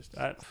 used.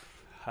 I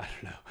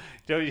don't know.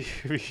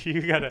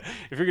 You gotta,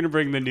 if you're gonna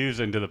bring the news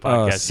into the podcast.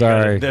 Oh, you gotta-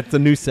 sorry. That's the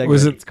new segment.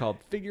 Was it- It's called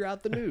Figure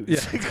Out the News. Yeah,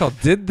 it's called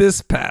Did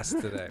This Pass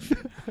Today?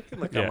 I can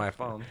look Yeah. on my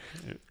phone.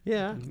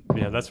 Yeah.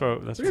 yeah, that's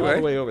what. That's It's all the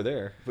what. way over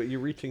there, but you're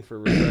reaching for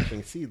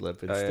refreshing seed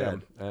lip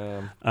instead.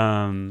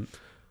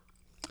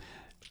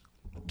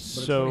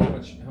 So,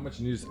 How much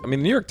news? I mean,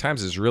 the New York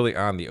Times is really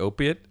on the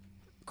opiate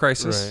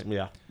crisis. Right.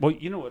 Yeah. well,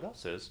 you know what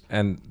else is?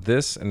 And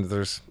this, and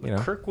there's,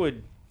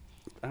 Kirkwood.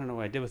 I don't know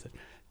what I did with it.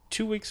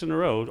 2 weeks in a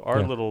row,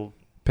 our little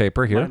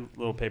paper here. my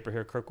little paper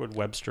here, Kirkwood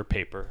Webster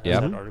paper, has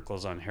Yep. had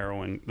articles on the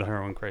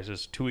heroin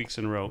crisis. 2 weeks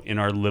in a row in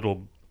our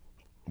little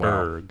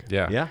burg.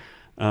 Yeah. Yeah.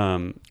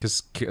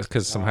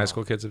 Because some high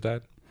school kids have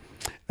died.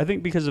 I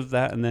think because of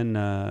that, and then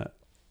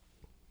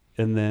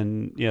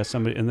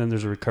somebody, and then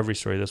there's a recovery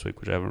story this week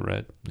which I haven't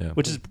read, Yeah.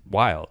 which is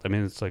wild. I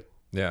mean, it's like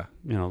Yeah.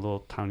 a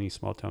little tiny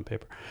small town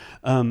paper.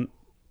 But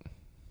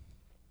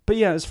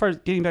yeah, as far as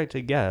getting back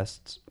to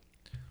guests,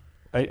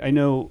 I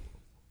know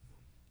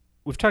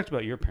we've talked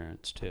about your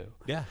parents too,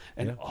 Yeah.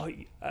 and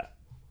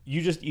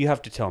you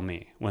have to tell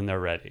me when they're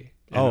ready.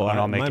 And, Oh, and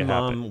I'll make my it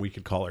mom, happen. we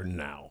could call her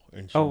now,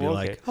 and she'll be okay.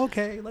 like,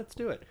 "Okay, let's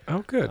do it."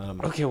 Oh, good.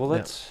 Okay, well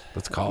let's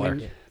call her.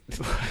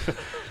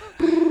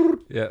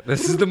 Yeah,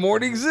 this is the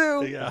morning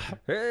zoo. Yeah.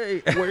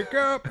 Hey, wake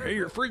up. Hey,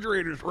 your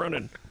refrigerator's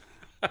running.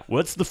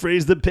 What's the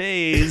phrase that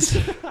pays?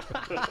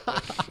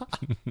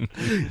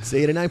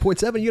 Say it at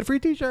 9.7, you get a free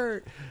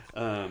T-shirt.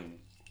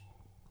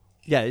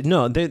 Yeah,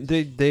 no,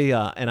 they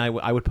and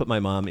I would put my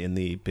mom in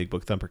the Big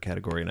Book Thumper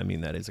category, and I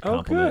mean that as a Oh,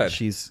 compliment. good.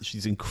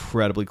 She's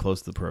incredibly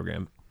close to the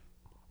program,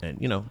 and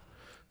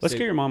Let's say-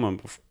 get your mom on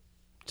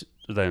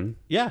then.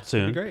 Yeah,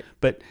 soon. that'd be great.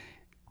 But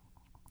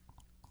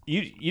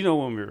you know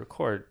when we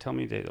record, tell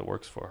me a day that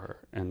works for her,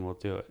 and we'll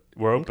do it.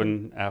 We're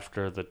open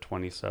after the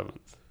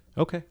 27th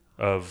Okay,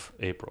 of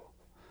April.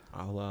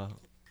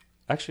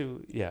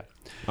 Actually, yeah.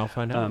 I'll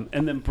find out.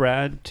 And then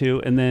Brad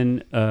too, and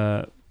then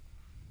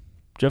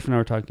Jeff and I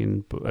were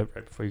talking right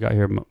before you got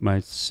here. My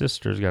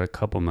sister's got a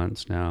couple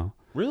months now.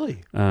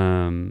 Really?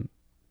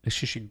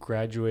 She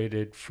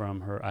graduated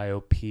from her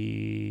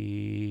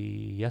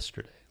IOP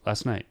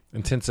last night.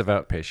 Intensive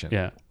outpatient.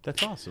 Yeah,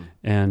 That's awesome.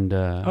 and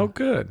Oh,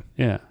 good.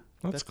 yeah.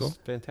 That's cool.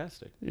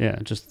 Fantastic. Yeah,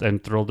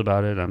 and thrilled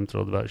about it. I'm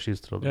thrilled about it.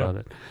 She's thrilled Yeah. about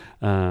it.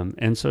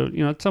 And so,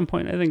 at some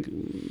point, I think a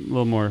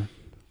little more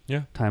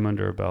time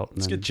under her belt.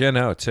 Let's get Jen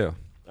O, too.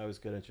 I was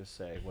gonna just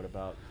say, what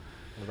about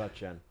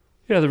Jen?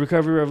 Yeah, the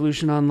Recovery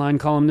Revolution online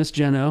columnist,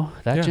 Jen O.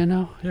 That Yeah. Jen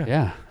O? Yeah.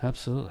 Yeah,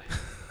 absolutely.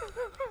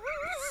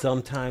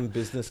 Sometime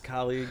business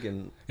colleague,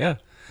 and Yeah.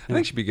 I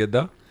think she'd be good,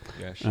 though.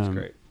 yeah, she's Um,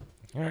 great.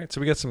 All right,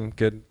 so we got some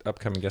good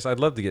upcoming guests. I'd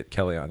love to get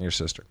Kelly on, your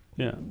sister.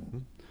 Yeah.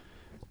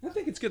 I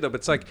think it's good, though.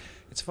 But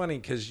it's funny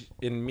because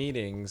in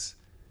meetings,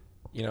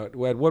 at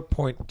what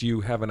point do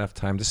you have enough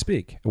time to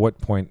speak? At what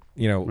point,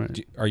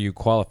 Right. are you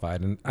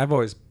qualified? And I've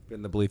always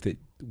been the belief that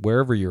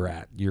wherever you're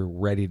at, you're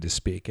ready to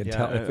speak. And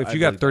Yeah, if I you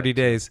got believe 30 that,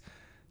 too. days,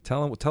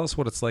 tell us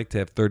what it's like to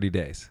have 30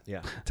 days.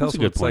 Yeah. Tell That's us a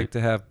what good it's like point.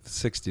 to have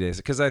 60 days.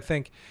 Because I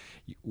think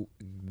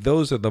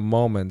those are the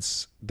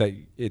moments that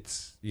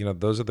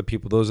those are the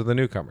people, those are the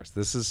newcomers.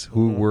 This is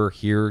who we're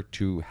here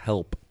to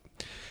help.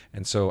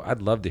 And so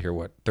I'd love to hear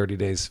what 30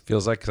 days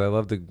feels like, because I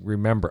love to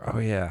remember, oh,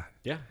 yeah.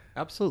 Yeah,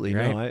 absolutely.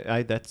 Right? No,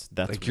 I that's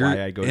Like you're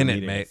why I go to in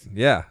it, meetings. mate.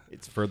 Yeah.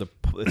 It's for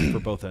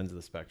both ends of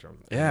the spectrum.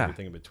 And Yeah.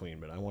 everything in between.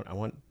 But I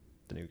want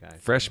the new guy.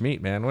 Fresh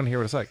meat, man. I want to hear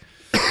what it's like.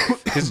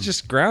 Because it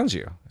just grounds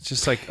you. It's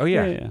just like, oh,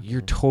 yeah, Yeah.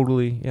 you're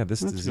totally, this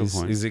That's a good disease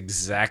point. is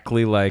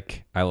exactly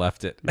like I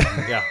left it.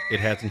 Yeah, it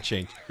hasn't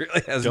changed.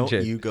 Really hasn't Don't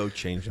changed. you go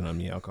changing on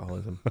me,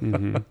 alcoholism.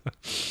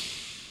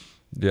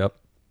 Yep.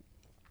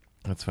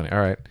 That's funny. All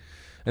right.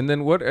 And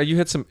then what? You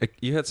had some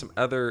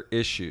other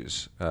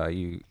issues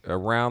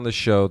around the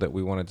show that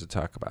we wanted to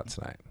talk about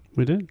tonight.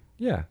 We did.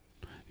 Yeah.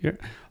 Here.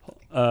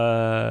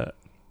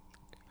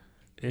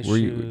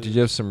 Did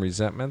you have some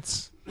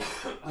resentments?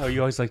 Oh,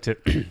 you always like to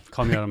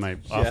call me out on my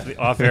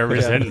off-air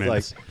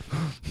resentments.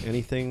 Like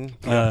anything,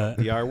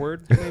 the R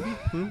word, maybe?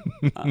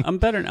 I'm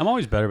better. I'm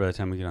always better by the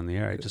time we get on the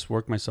air. I just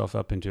work myself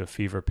up into a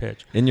fever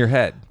pitch. In your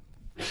head.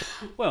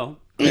 Well,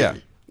 yeah.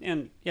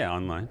 And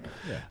online.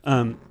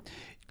 Yeah.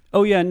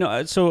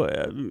 So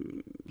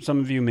some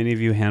of you, many of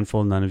you,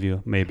 handful, none of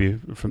you, maybe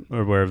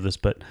are aware of this,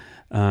 but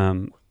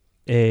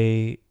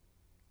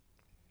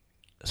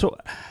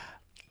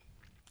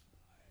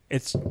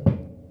it's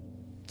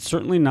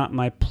certainly not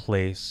my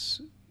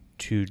place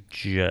to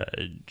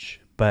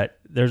judge, but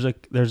there's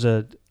a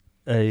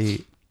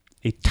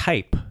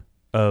type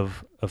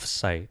of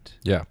site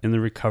in the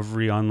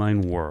recovery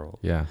online world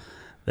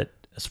that,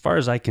 as far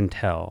as I can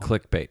tell,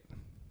 clickbait.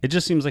 It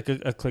just seems like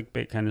a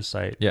clickbait kind of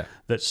site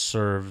that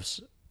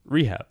serves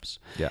rehabs.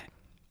 Yeah.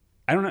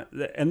 I don't know.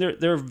 And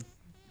there are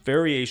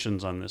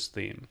variations on this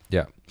theme.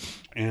 Yeah.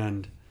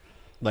 And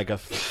like a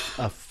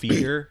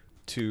feeder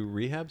to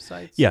rehab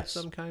sites of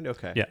some kind?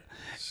 Okay. Yeah.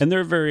 And there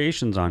are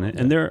variations on it.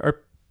 And there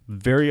are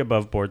very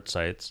above board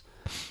sites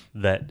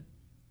that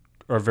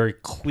are very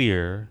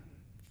clear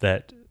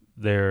that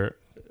their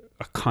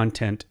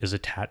content is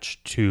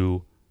attached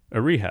to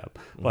a rehab.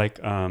 Like,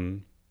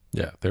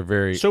 they're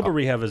very Sober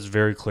Rehab is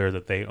very clear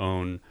that they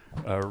own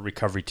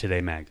Recovery Today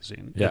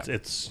magazine. Yeah.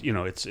 It's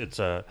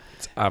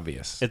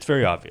obvious. It's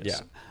very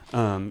obvious.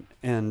 Yeah.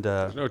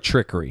 There's no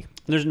trickery.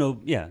 There's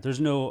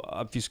no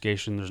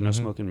obfuscation. There's no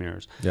smoke and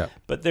mirrors. Yeah.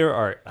 But there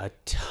are a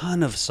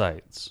ton of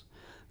sites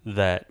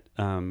that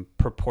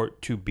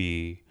purport to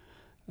be,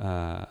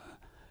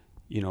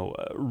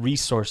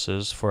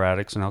 resources for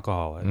addicts and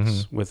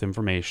alcoholics with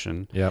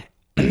information. Yep.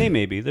 And they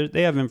may be.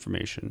 They have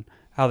information.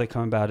 How they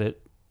come about it.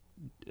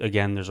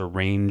 Again, there's a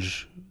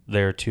range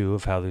there too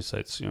of how these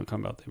sites,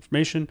 come about the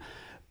information,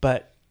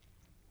 and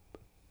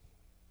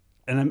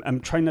I'm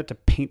trying not to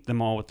paint them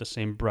all with the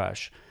same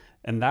brush,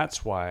 and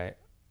that's why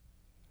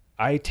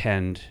I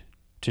tend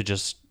to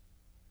just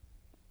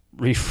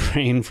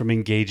refrain from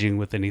engaging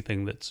with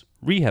anything that's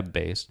rehab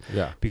based.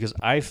 Yeah. Because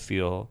I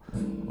feel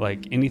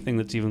like anything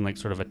that's even like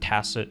sort of a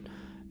tacit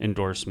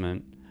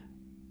endorsement,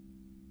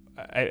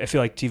 I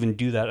feel like to even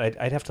do that,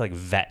 I'd have to like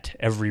vet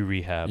every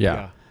rehab.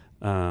 Yeah.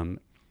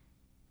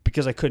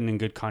 Because I couldn't in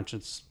good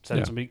conscience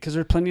send somebody, because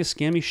there are plenty of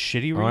scammy,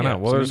 shitty rehabs. Oh, I know.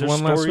 Well, there's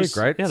one last week,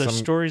 right? Yeah, there's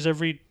stories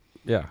every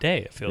day,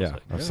 it feels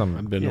like.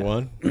 I've been to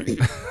one.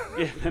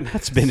 Yeah, and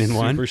that's been in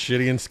one. Super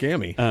shitty and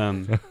scammy.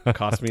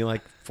 Cost me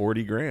like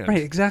 $40,000.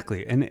 Right,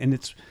 exactly. And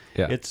it's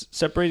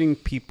separating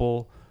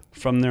people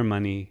from their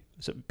money,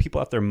 so people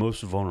at their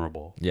most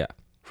vulnerable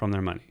from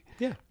their money.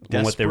 Yeah.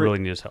 And what they really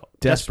need is help.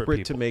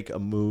 Desperate to make a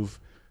move,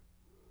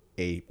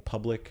 a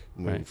public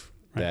move.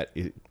 That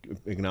is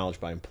acknowledged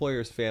by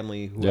employers,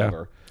 family,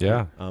 whoever,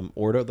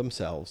 or to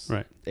themselves.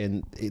 Right.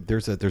 And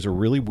there's a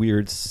really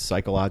weird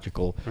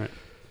psychological. Right.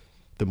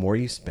 The more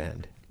you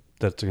spend,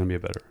 that's going to be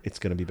better. It's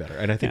going to be better.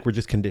 And I think we're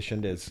just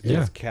conditioned as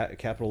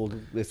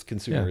capitalist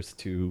consumers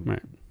to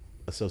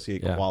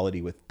associate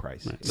quality with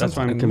price. Right. That's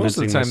why I'm most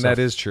of the time myself. That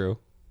is true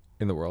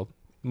in the world.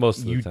 Most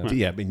of the time.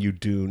 Yeah, and you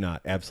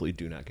absolutely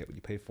do not get what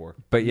you pay for.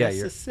 But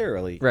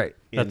necessarily. Right.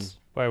 That's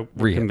why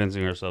we're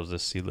convincing ourselves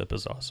this C-lip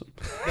is awesome.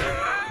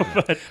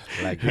 But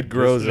like it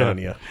grows on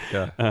you.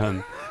 Yeah.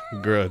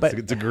 Grows.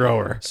 It's a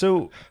grower.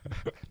 So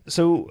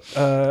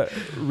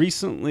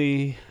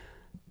recently,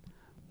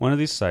 one of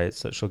these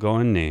sites that shall go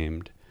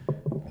unnamed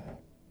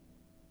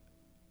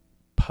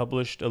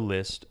published a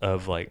list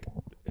of like,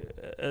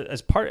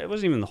 as part, it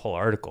wasn't even the whole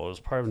article. It was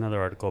part of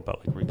another article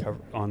about like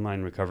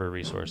online recovery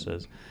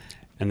resources,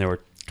 and there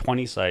were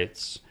 20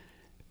 sites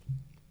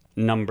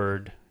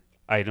numbered,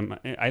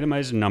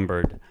 itemized,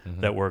 numbered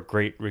that were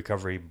great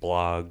recovery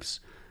blogs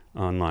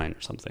online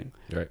or something.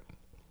 Right.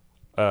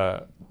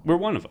 We're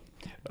one of them.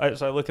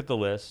 So I look at the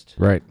list.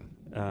 Right.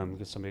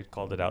 Because somebody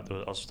called it out. There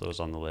was also those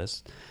on the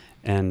list,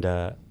 and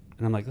I'm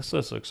like, this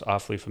list looks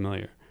awfully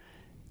familiar,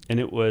 and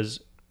it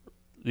was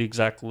the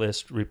exact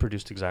list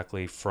reproduced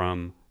exactly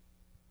from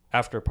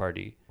After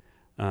Party,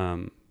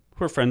 who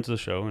are friends of the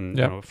show, and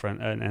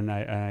and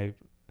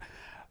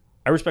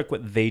I respect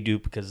what they do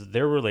because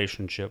their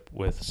relationship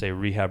with, say,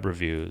 Rehab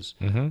Reviews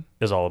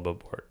is all above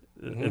board.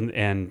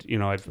 And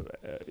I've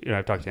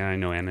talked to Anna, I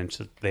know Anna,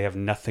 and they have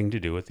nothing to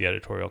do with the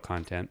editorial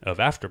content of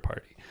After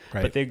Party,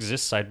 but they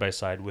exist side by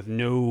side with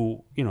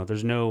no,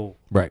 there's no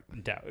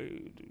doubt,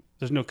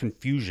 there's no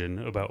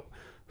confusion about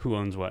who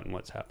owns what and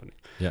what's happening.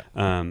 Yeah.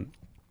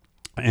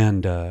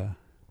 And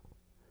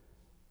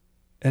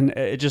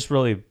it just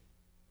really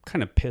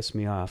kind of pissed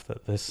me off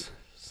that this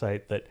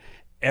site, that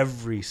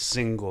every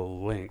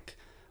single link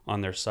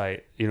on their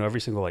site,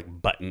 every single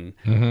like button,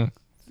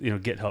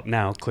 get help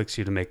now clicks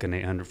you to make an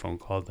 800 phone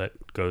call that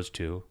goes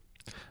to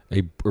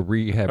a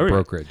rehab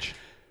brokerage.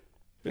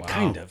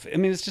 Kind of. I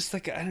mean, it's just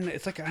like I don't know.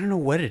 It's like I don't know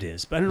what it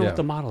is, but I don't know what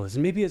the model is.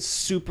 And maybe it's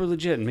super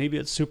legit, and maybe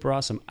it's super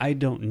awesome. I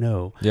don't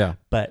know. Yeah.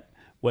 But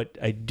what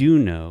I do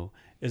know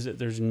is that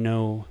there's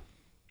no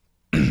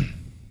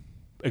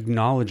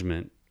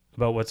acknowledgement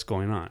about what's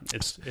going on.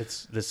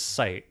 It's this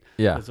site.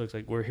 Yeah. It looks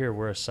like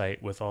we're a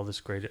site with all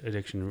this great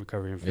addiction and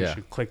recovery information.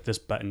 Yeah. Click this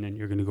button, and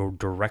you're going to go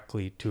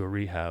directly to a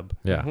rehab.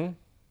 Yeah. And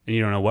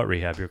you don't know what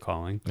rehab you're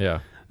calling. Yeah.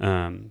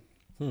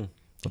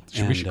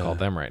 We should call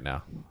them right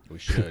now. We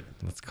should.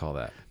 Let's call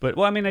that. But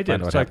well, I mean, I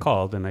did. So I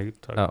called and I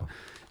talked. Oh.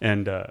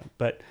 And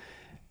but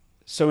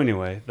so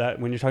anyway, that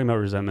when you're talking about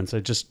resentments,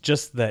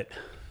 just that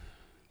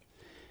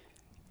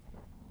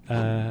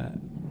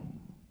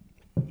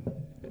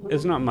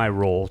it's not my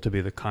role to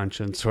be the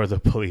conscience or the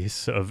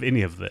police of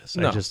any of this.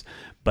 No.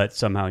 But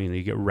somehow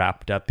you get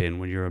wrapped up in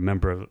when you're a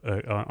member of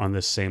on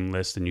this same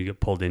list, and you get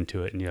pulled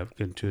into it, and you have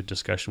into a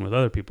discussion with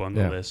other people on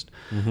the list.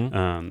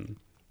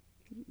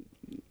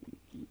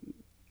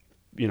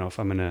 If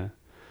I'm gonna,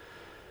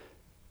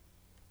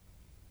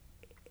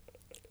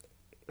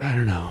 I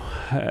don't know,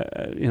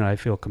 I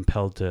feel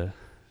compelled to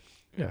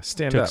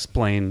stand to up.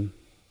 explain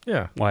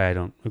Yeah. why I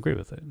don't agree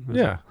with it.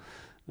 Yeah.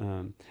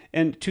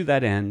 And to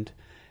that end,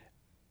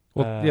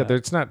 Well,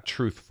 it's not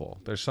truthful.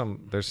 There's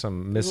some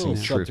missing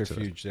little truth to it.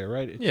 subterfuge there,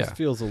 right? It Yeah. just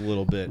feels a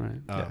little bit.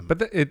 Right.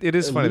 But it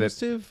is funny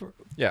that elusive.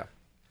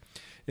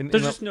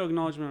 there's just no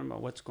acknowledgement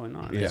about what's going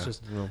on. Yeah. It's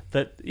just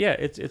that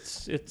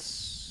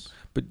it's.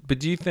 But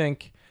do you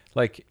think,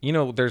 like,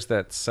 there's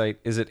that site,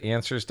 is it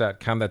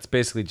answers.com? That's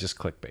basically just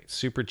clickbait,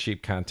 super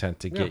cheap content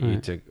to get you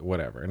to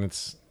whatever. And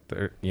it's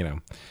there,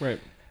 Right.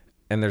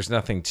 and there's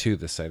nothing to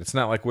the site. It's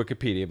not like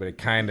Wikipedia, but it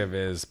kind of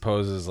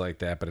poses like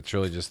that, but it's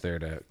really just there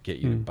to get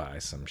you to buy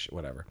some shit,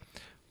 whatever.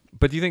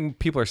 But do you think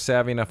people are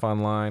savvy enough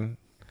online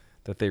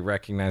that they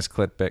recognize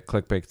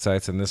clickbait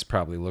sites, and this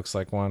probably looks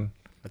like one?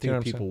 I Do you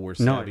know think what I'm people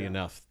saying? were No, savvy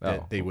enough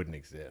that they wouldn't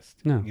exist.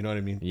 No. You know what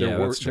I mean? Yeah,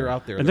 that's true. They're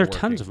out there. And there are they're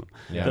tons of working.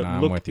 them Yeah, that no,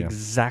 I'm look with you.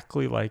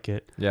 exactly like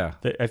it. Yeah.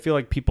 I feel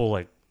like people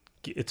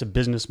it's a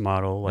business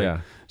model. Like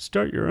Yeah.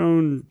 start your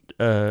own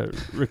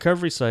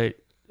recovery site.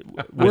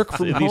 Work with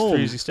from these home.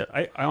 3 easy steps.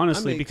 I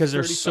honestly, make because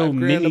there's so $35,000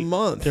 many a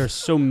month. There's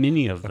so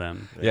many of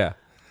them Yeah.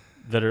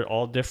 that are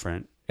all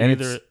different. And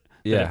Either it's-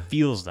 that yeah. it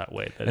feels that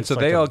way. That And it's so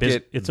like they a all it's a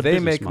they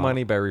business make model.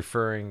 money by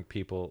referring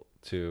people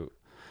to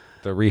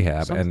the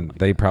rehab, Something and like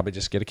they probably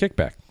just get a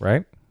kickback,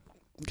 right?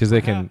 Because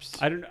they can.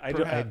 Perhaps. I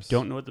Perhaps.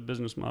 don't know what the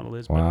business model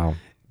is. Wow.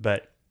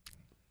 But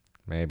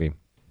Maybe.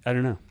 I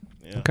don't know.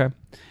 Yeah. Okay.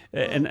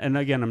 And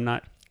again, I'm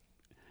not.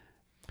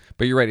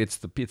 But you're right. It's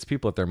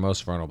people at their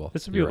most vulnerable.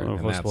 It's a You're beautiful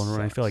right, and that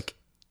vulnerable. I feel sucks.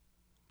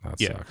 like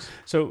That sucks.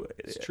 so.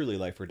 It's truly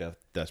life or death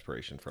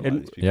desperation for a lot of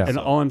And, these people. Yeah. and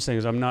So- all I'm saying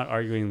is I'm not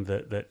arguing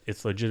that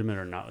it's legitimate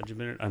or not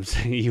legitimate. I'm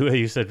saying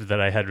you said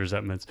that I had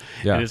resentments,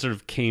 Yeah. and it sort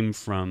of came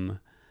from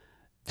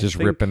Just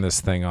think- ripping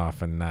this thing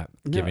off and not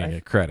giving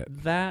it credit.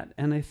 that,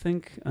 and I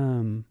think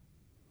that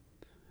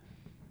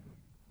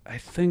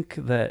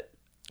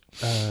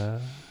I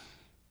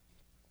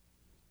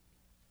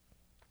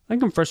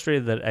think I'm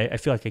frustrated that I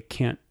feel like I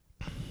can't.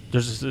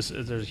 There's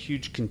a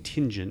huge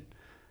contingent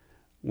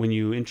when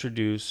you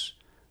introduce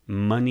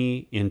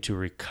money into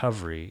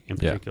recovery in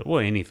Yeah. particular. Well,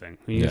 anything.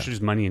 When you Yeah.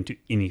 introduce money into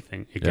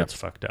anything, it Yeah. gets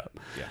fucked up.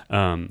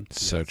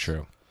 So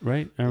true.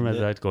 Right? I remember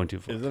that's going too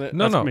far. Isn't it?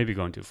 No, That's no. maybe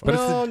going too far. But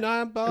it's No, the-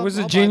 not It was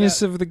a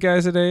genius of the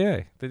guys at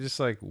AA. They just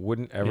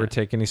wouldn't ever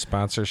take any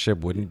sponsorship.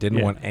 Didn't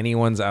Yeah. want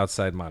anyone's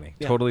outside money.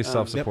 Yeah. Totally Yep.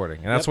 self-supporting,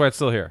 and that's Yep. why it's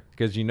still here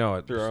because you know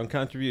it. through our own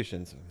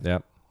contributions.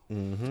 Yep.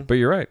 But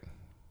you're right.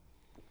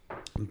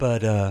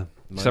 But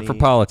Except for Money-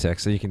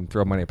 politics, so you can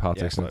throw money at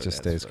politics and it but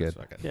just that's- stays good.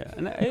 that's fucking- yeah,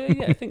 and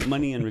I think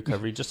money in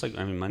recovery, just like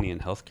money in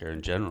healthcare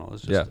in general,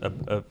 is just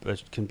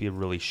it can be a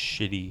really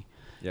shitty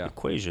Yeah.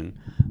 equation,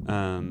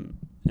 and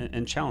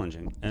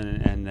challenging.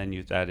 And then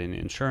you add in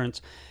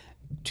insurance.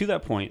 To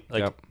that point,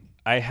 Yep.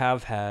 I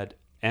have had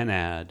an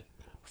ad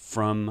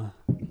from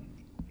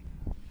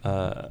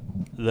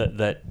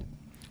that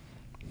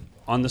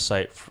on the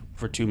site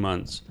for 2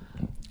 months.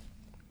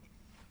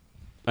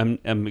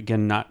 I'm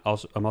again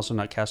I'm also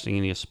not casting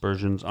any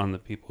aspersions on the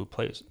people who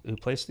placed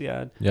the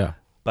ad. Yeah.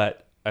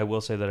 But I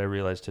will say that I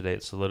realized today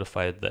it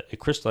solidified that it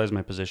crystallized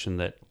my position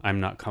that I'm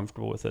not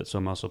comfortable with it. So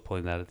I'm also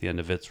pulling that at the end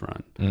of its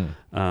run.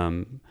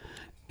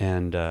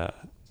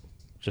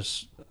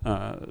 Just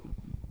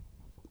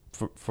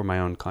for my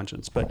own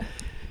conscience. But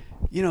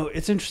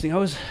it's interesting. I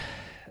was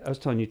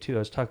telling you too. I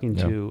was talking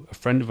to a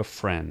friend of a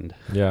friend.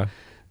 Yeah.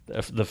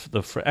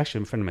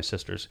 Actually, a friend of my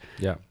sister's.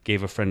 Yeah.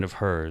 Gave a friend of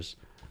hers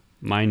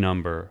my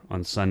number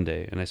on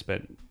Sunday, and I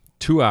spent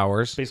 2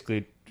 hours.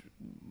 basically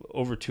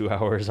over 2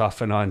 hours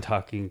off and on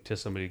talking to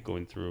somebody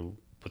going through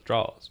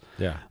withdrawals.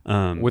 Yeah.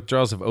 Um,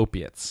 Withdrawals of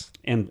opiates.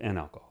 and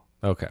alcohol.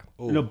 Okay.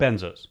 No,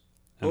 benzos.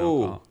 And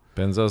Ooh. alcohol.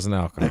 Benzos and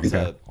alcohol.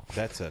 Okay.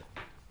 That's a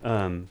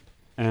And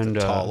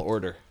tall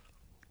order.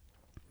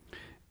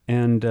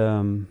 and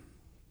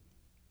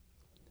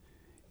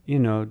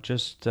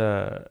just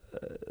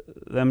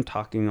them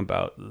talking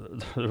about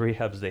the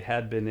rehabs they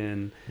had been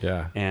in,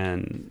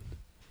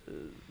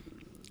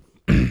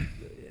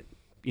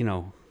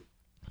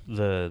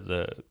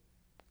 the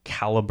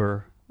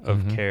caliber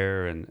of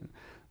care, and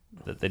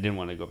that they didn't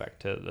want to go back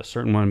to the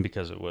certain one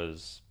because it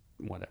was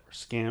whatever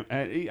scam.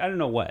 I don't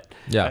know what.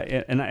 Yeah.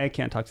 And I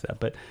can't talk to that,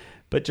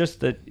 but just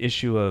the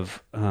issue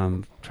of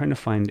trying to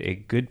find a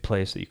good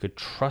place that you could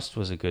trust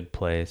was a good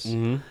place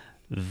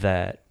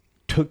that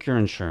took your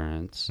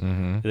insurance,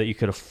 that you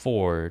could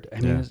afford. I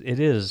mean, it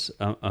is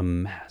a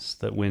mess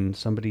that when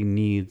somebody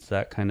needs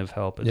that kind of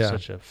help, it's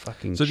such a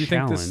fucking So do you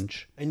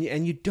challenge. And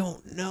you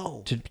don't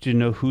know. To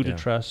know who to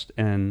trust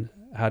and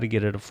how to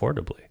get it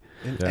affordably.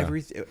 And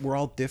we're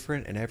all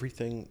different, and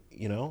everything,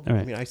 you know.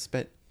 Right. I mean, I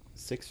spent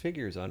 6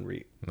 figures on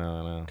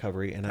No.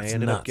 recovery, and That's I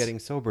ended up nuts. getting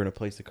sober in a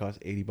place that cost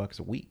 $80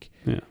 a week,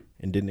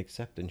 and didn't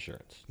accept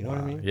insurance. You know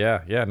what I mean?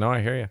 Yeah. No,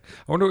 I hear you.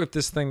 I wonder if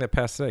this thing that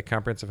passed today,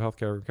 Comprehensive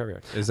Healthcare Recovery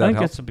Act, is that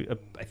I think help?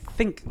 I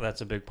think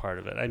that's a big part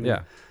of it. I mean,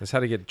 Yeah, it's how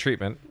to get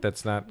treatment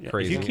that's not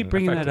crazy. If you keep and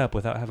bringing that effective. up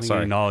without having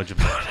Sorry. any knowledge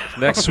about it,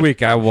 Next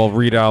week I will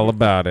read all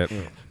about it.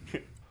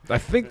 I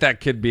think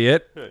that could be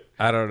it.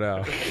 I don't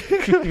know.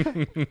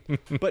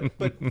 But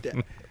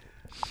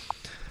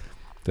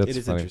That's it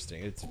is funny.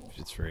 interesting.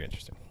 It's very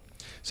interesting.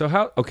 So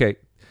how? Okay,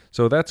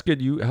 so that's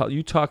good.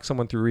 You talk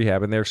someone through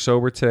rehab and they're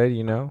sober today. Do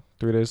you know?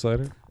 3 days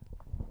later.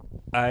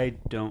 I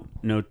don't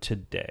know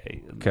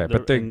today. Okay,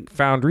 but they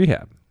found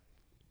rehab.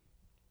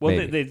 Well,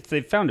 maybe.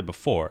 they found it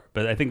before,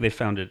 but I think they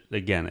found it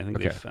again. I think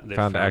Okay, they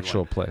found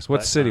actual one. place.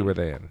 What But, city were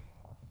they in?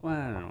 Well,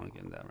 I don't want to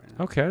get into that right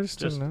now. Okay, I just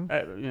didn't know. I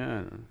don't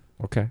know.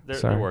 Okay, They're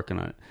sorry. working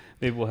on it.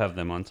 Maybe we'll have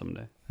them on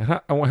someday. And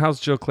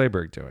how's Jill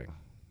Clayburgh doing?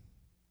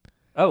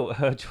 Oh,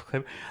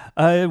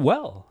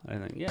 well, I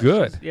think. Yeah,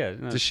 Good.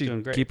 Does Does she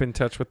doing great. keep in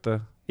touch with the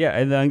Yeah,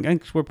 and I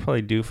think we're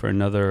probably due for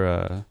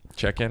another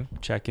check-in?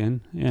 check-in.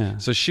 Yeah.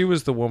 So she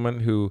was the woman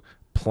who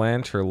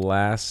planned her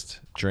last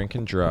drink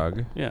and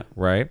drug, Yeah.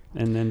 right?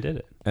 And then did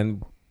it.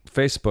 And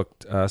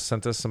Facebook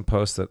sent us some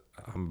posts that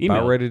I'm Email,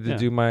 about ready to yeah.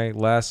 do my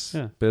last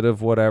Yeah. bit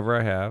of whatever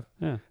I have.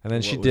 Yeah. And then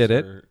What she was did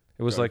it. her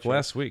It was drug like check?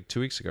 last week, 2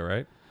 weeks ago,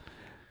 right?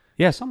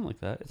 Yeah, something like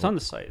that. It's on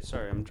the site.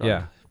 Sorry, I'm drunk.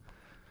 Yeah.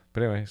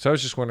 But anyway, so I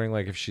was just wondering,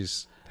 like, if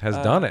has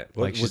done it.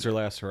 What Like, was she's her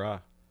last hurrah?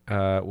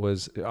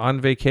 was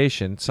on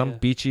vacation, some Yeah.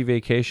 beachy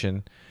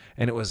vacation,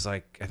 and it was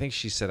like, I think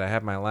she said, I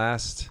have my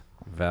last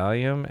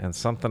Valium and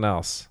something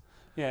else.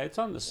 Yeah, it's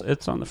on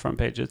the front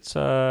page. It's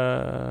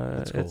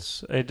cool.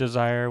 it's A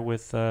Desire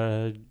with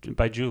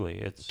by Julie.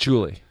 It's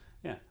Julie.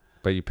 Yeah.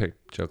 But you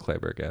picked Jill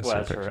Clayburgh as well, her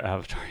that's her picture.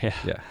 avatar.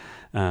 Yeah.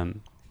 Yeah.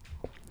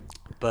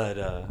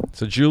 But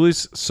So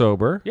Julie's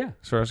sober. Yeah.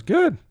 So that's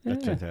good.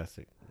 That's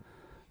fantastic.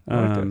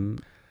 like that.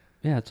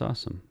 Yeah, it's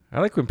awesome. I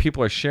like when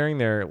people are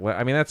sharing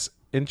I mean, that's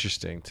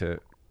interesting to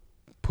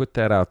put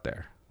that out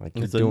there. Like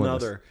you're It's doing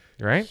another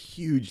this, right?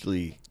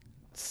 hugely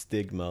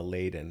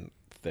stigma-laden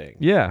thing.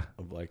 Yeah.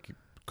 Of like, it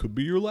could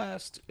be your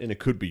last, and it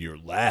could be your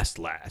last.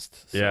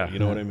 So, Yeah. you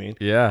know what I mean?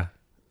 Yeah.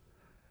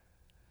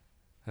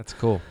 That's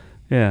cool.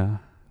 Yeah.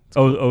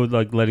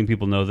 Like letting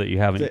people know that you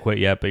haven't That- quit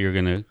yet, but you're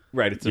gonna.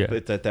 Right. It's Yeah.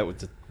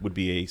 that would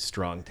be a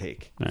strong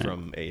take Right.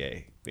 from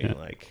AA, being Yeah.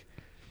 like,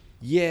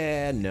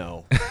 yeah,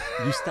 no,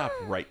 you stop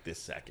right this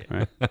second.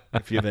 Right.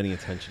 If you have any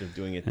intention of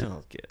doing it,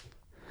 don't get.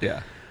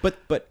 Yeah. But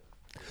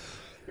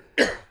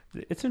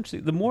It's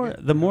interesting.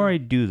 The more I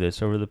do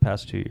this over the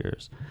past 2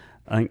 years,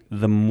 I think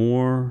the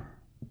more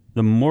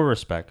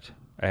respect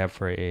I have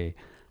for AA,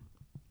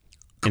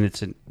 and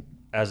it's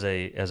as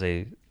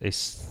a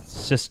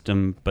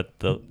system, but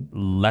the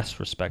less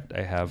respect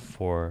I have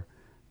for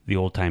the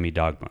old timey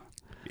dogma.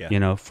 Yeah. You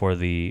know, for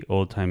the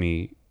old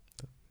timey,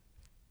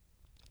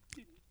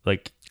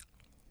 like,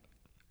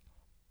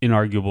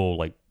 inarguable,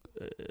 like,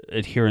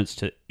 adherence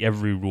to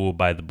every rule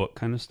by the book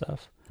kind of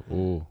stuff.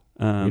 Ooh.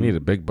 We need a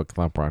big book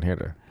thumper on here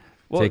to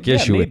Well, take yeah,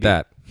 issue with maybe.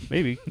 that.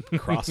 Maybe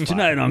Crossfire.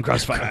 tonight on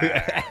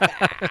Crossfire.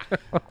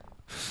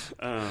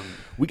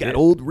 we got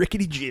old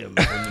rickety Jim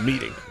in the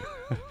meeting.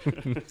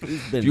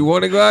 If you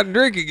want to go out and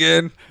drink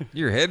again,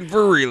 you're heading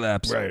for a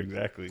relapse. Right,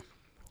 exactly.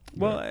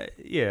 Well,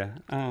 yeah.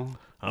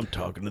 I'm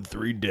talking to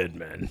 3 dead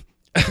men.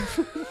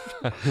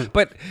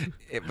 But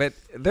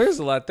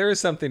there is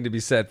something to be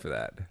said for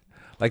that.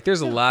 Like,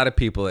 there's a lot of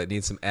people that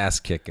need some ass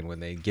kicking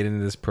when they get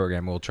into this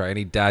program and will try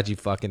any dodgy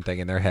fucking thing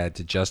in their head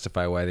to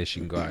justify why they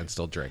should go out and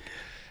still drink.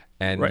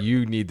 And Right.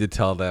 you need to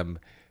tell them,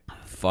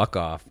 fuck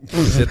off,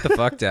 sit the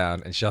fuck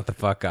down, and shut the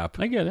fuck up.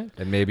 I get it.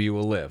 And maybe you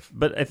will live.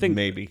 But I think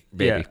Maybe.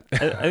 Yeah, I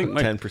think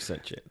my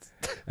 10% chance.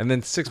 And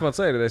then 6 months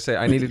later, they say,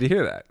 I needed to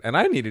hear that. And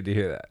I needed to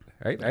hear that,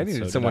 right? I needed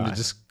so did someone I. to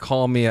just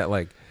call me at,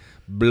 like,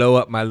 blow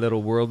up my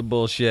little world of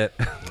bullshit.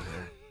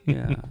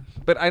 yeah.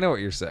 But I know what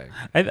you're saying.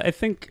 I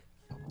think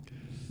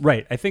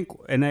right. I think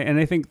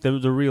I think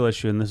the real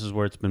issue, and this is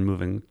where it's been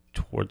moving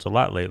towards a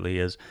lot lately,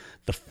 is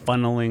the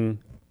funneling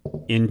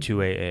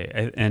into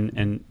AA.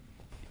 And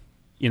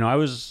you know, I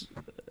was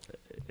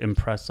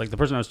impressed. Like the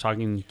person I was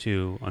talking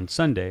to on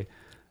Sunday,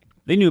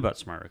 they knew about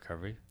Smart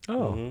Recovery.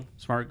 Oh.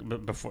 Smart,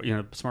 but before, you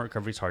know, Smart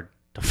Recovery is hard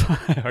to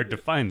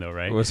find though,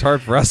 right? It was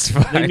hard for us to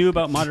find. They knew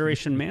about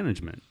moderation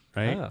management,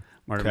 right? Ah,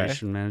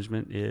 Moderation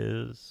management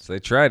is So they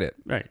tried it.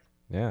 right.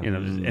 Yeah. You know,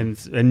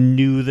 and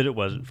knew that it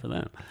wasn't for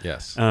them.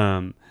 Yes.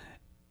 And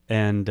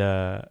And,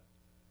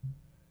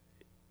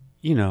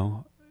 you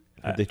know,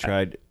 Have they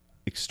tried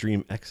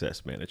extreme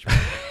excess management?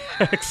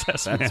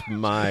 excess.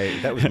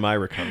 That was my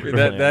recovery.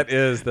 That's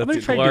I'm gonna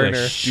a try to do a Glarner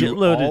Do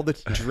shitload all of the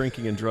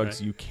drinking and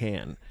drugs you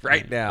can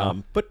right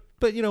now.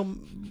 But you know,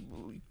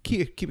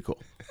 keep it cool.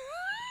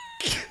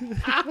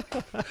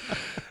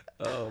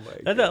 Oh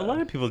my a lot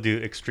of people do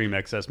extreme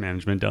excess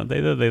management, don't they?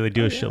 They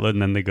do a shitload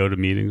and then they go to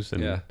meetings.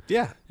 And, Yeah.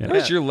 Yeah. That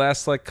was your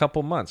last like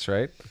couple months,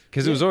 right?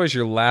 Because it was always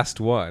your last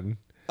one.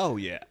 Oh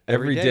yeah.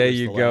 Every day was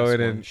you the go last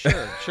in one.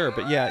 and- sure,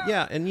 but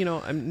yeah, and you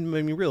know, I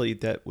mean, really,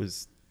 that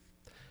was,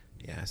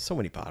 so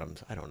many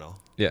bottoms. I don't know.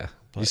 Yeah.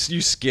 You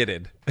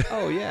skidded.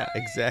 Oh yeah,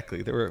 exactly.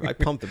 I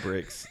pumped the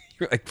brakes,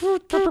 You're like,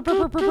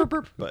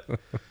 but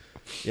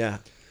yeah,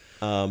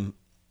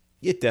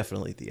 it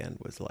definitely at the end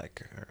was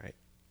like, all right,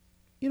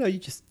 you know,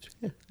 it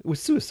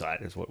was suicide,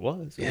 is what it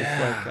was. It was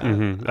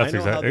like, That's I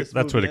know how this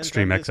that's movie what ends.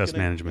 extreme I'm just excess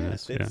gonna- management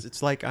is. Yeah.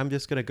 It's like I'm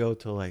just gonna go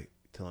till I'm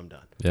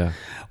done. yeah.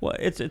 Well,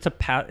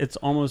 it's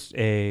almost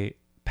a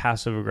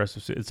passive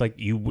aggressive. It's like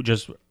you would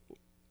just.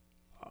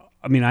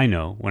 I mean, I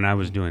know when I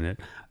was doing it,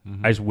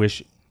 I just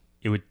wish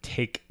it would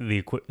take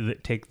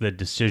the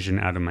decision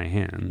out of my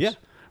hands. Yeah.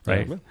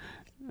 Right. Yeah.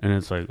 And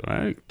it's like,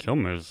 I killed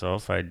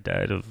myself. I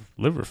died of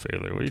liver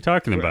failure. What are you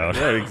talking about?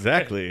 Right,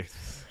 exactly.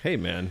 Hey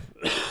man,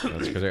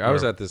 That's crazy. I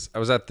was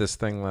at this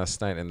thing last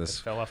night, and this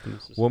Fell off the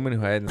Mississippi. woman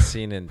who I hadn't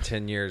seen in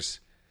 10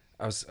 years.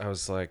 I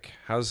was like,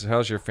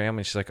 how's your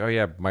family? She's like, oh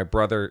yeah, my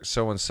brother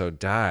so and so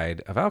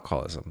died of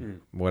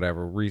alcoholism,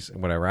 whatever reason,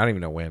 whatever. I don't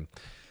even know when.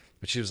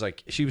 But she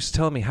was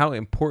telling me how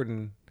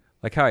important,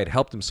 like how I had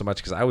helped him so much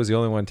because I was the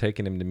only one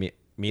taking him to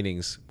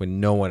meetings when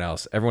no one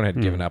else, everyone had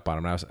given up on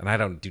him. And I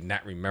do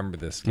not remember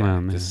this guy.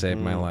 Oh, man. Just saved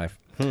my life.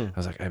 I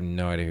was like, I have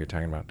no idea who you're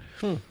talking about,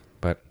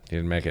 but he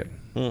didn't make it.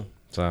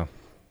 So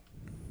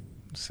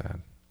sad.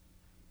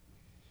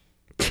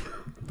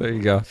 There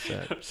you go.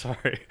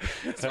 Sorry.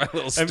 That's my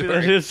little I story. mean,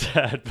 that is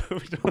sad.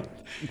 But we don't.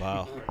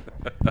 wow.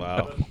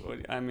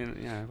 I mean,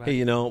 yeah. Hey,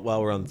 you know,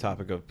 while we're on the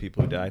topic of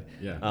people who died,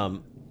 Yeah.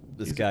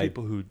 this These guy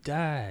people who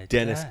died.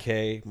 Dennis died.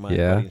 K, my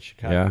Yeah, buddy in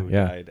Chicago, yeah, who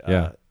yeah, died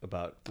yeah.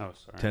 about Oh,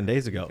 sorry. 10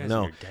 days ago. You guys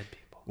No, are dead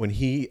people. when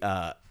he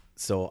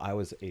so I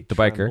was a The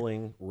biker?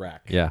 trembling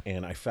wreck. Yeah.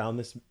 And I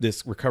found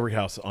this recovery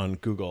house on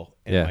Google,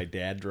 and Yeah. my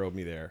dad drove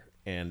me there.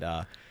 And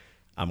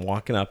I'm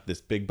walking up, this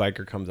big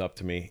biker comes up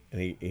to me,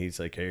 and he's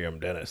like, "Hey, I'm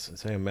Dennis." And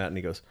I say, "I'm Matt." And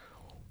he goes,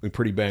 "We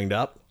pretty banged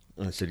up?"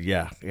 And I said,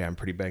 Yeah, I'm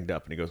pretty banged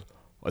up." And he goes,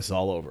 "Well, it's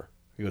all over."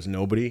 He goes,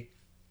 "Nobody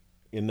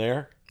in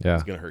there Yeah.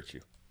 is gonna hurt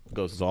you." He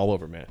goes, "It's all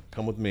over, man.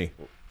 Come with me."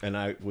 And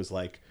I was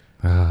like,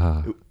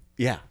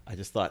 yeah, I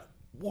just thought,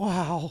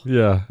 wow.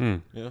 Yeah.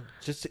 You know,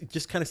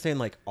 just kind of saying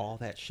like, all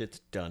that shit's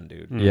done,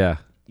 dude. Yeah.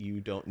 You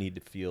don't need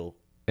to feel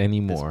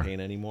Anymore. this pain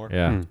anymore.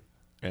 Yeah.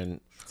 And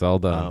It's all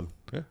done.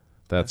 yeah,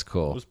 That's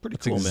cool. it was pretty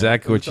That's cool,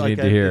 exactly man. what you It was need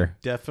like to it hear.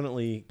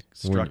 definitely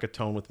struck a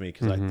tone with me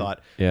because I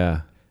thought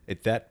Yeah.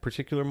 at that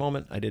particular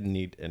moment, I didn't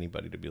need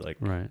anybody to be like,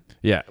 Right.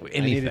 Yeah. I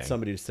Anything. needed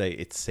somebody to say,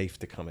 it's safe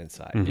to come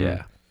inside.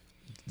 Yeah.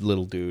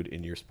 Little dude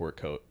in your sport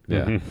coat.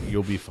 Yeah.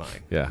 You'll be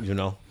fine. Yeah. You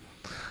know?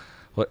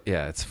 Well,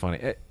 yeah, it's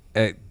funny.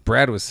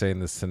 Brad was saying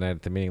this tonight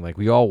at the meeting. Like,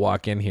 we all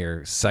walk in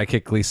here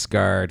psychically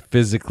scarred,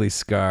 physically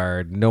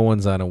scarred. No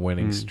one's on a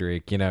winning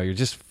streak. You know, you're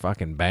just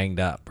fucking banged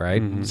up,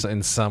 right? So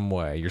in some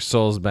way, your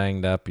soul's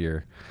banged up.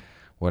 You're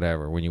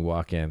whatever when you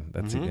walk in.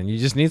 That's it. And you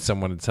just need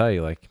someone to tell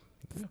you, like,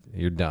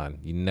 you're done.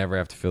 You never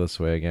have to feel this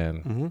way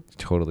again.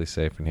 Totally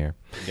safe in here.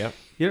 Yep.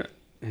 Yeah.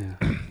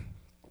 You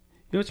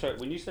know what's right?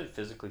 When you said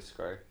physically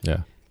scarred,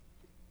 Yeah.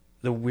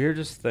 the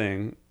weirdest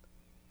thing,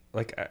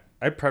 like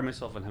I pride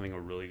myself on having a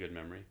really good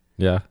memory.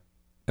 Yeah.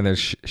 And there's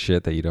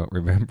shit that you don't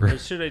remember.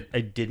 There's shit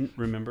I didn't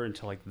remember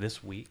until like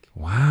this week.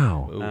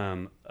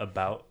 Wow.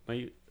 About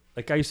my,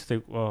 like I used to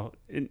think, well,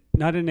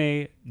 not in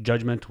a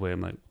judgmental way.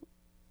 I'm like,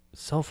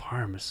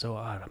 self-harm is so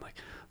odd. I'm like,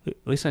 at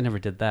least I never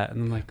did that.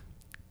 And I'm like,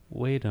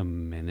 wait a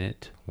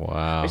minute. I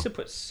Wow. used to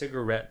put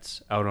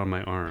cigarettes out on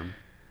my arm.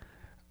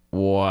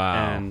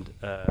 Wow. And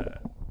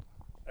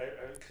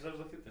because I was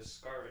looking at this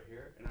scar right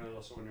here, and I was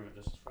also wondering what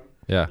this is from.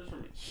 Yeah. This is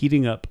from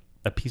heating up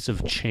a piece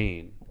of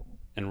chain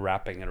and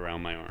wrapping it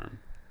around my arm.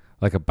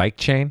 Like a bike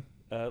chain?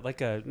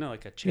 Like a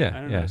chain. Yeah.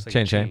 I don't Yeah. know. It's like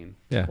chain, a chain.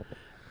 Yeah.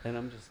 And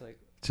I'm just like,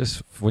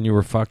 Just when you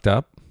were fucked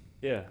up,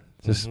 yeah,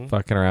 just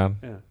fucking around.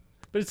 yeah.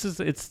 But it's just,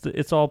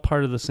 it's all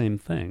part of the same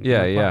thing.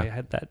 Yeah, Like, wow, yeah. I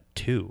had that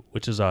too,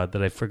 which is odd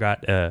that I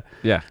forgot. Yeah. A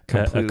Completely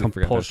forgot that.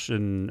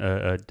 compulsion.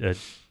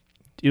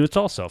 It's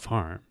all self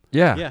harm,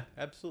 Yeah. Yeah,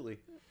 absolutely.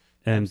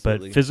 and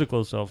Absolutely. but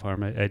physical self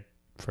harm. I'd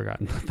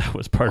forgotten that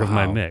was part of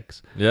my Wow.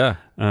 mix. Yeah.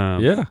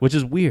 Yeah. Which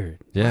is weird.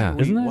 Yeah.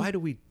 Isn't it? Why do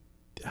we?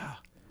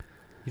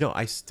 You know,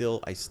 I still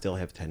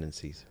have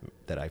tendencies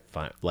that I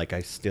find like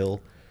I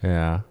still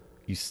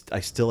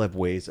have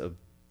ways of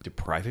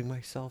depriving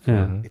myself.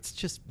 Yeah. It's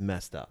just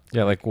messed up.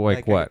 Yeah, like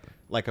what?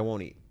 Like I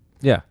won't eat.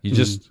 Yeah, you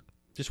just.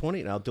 Just won't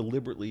eat. And I'll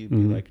deliberately be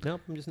like,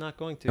 nope, I'm just not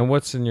going to. And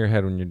what's in your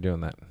head when you're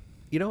doing that?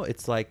 You know,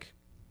 it's like,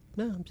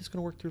 no, I'm just going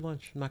to work through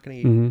lunch. I'm not going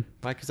to eat. Mm-hmm.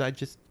 Why? Because I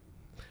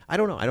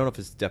don't know. I don't know if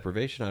it's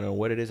deprivation. I don't know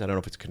what it is. I don't know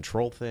if it's a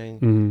control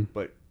thing.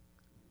 But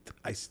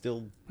I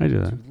still I do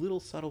that. little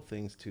subtle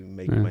things to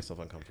make myself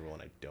uncomfortable,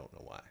 and I don't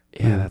know why.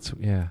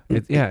 Yeah,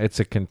 it's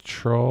a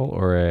control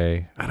or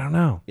I don't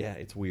know. Yeah,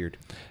 it's weird.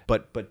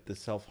 But the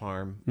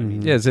self-harm. I Mm-hmm.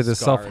 mean, Yeah, is it a scars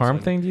self-harm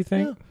on- thing, do you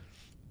think?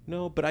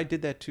 No, but I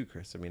did that too,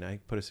 Chris. I mean, I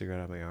put a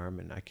cigarette on my arm,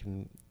 and I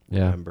can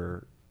Yeah.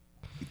 remember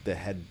the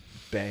head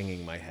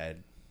banging my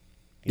head.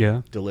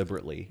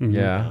 Deliberately.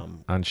 Yeah,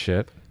 on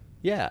shit.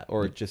 Yeah,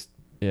 or just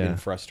Yeah. in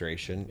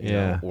frustration. You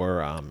Yeah. know,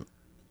 or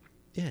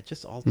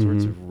just all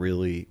sorts of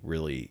really,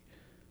 really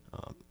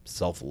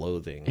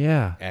self-loathing.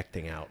 Yeah.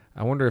 acting out.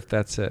 I wonder if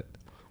that's it.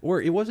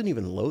 Or it wasn't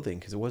even loathing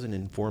because it wasn't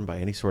informed by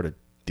any sort of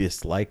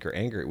dislike or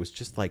anger. It was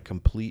just like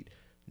complete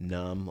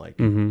numb. Like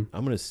I'm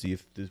gonna see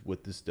if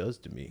what this does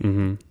to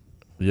me.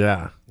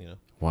 Yeah. You know.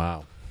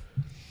 Wow.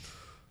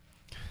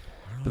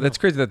 But that's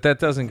crazy that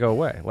doesn't go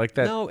away. Like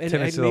that No, and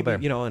tendency still maybe, there.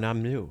 you know, and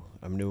I'm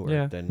newer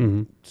Yeah.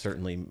 than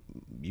certainly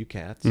you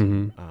cats.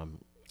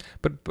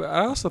 But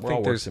I also We're all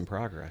think works there's in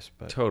progress.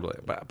 But totally.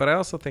 But I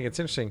also think it's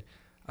interesting.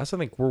 I also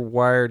think we're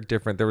wired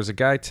different. There was a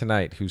guy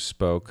tonight who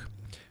spoke,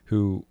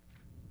 who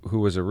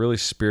was a really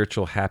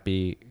spiritual,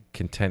 happy,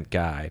 content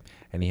guy,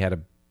 and he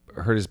had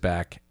hurt his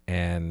back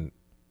and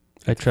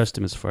I trust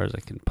him as far as I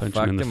can punch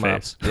him in the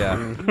face. up. Yeah,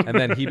 and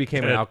then he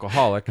became an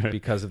alcoholic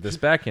because of this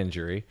back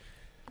injury,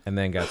 and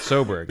then got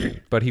sober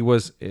again. But he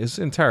was his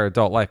entire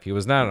adult life he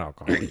was not an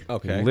alcoholic.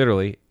 Okay. He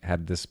literally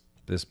had this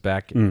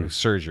back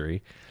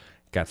surgery,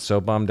 got so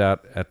bummed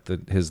out at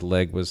his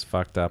leg was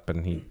fucked up,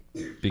 and he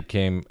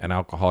became an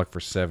alcoholic for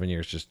 7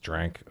 years. Just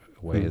drank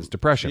away his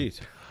depression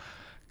Jeez.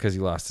 because he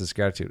lost his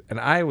gratitude. And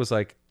I was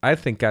like, I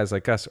think guys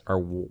like us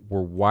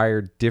were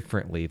wired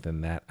differently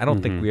than that. I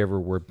don't think we ever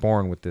were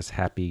born with this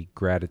happy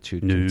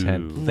gratitude,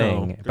 content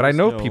thing. No, but I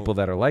know there's no- people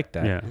that are like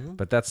that. Yeah.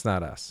 But that's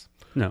not us.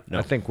 No.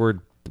 I think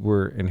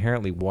we're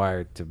inherently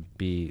wired to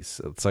be.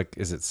 So it's like,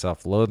 is it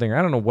self-loathing?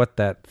 I don't know what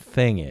that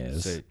thing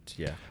is. So,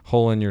 yeah,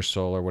 Hole in your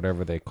soul or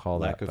whatever they call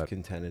lack that. of But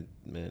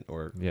contentment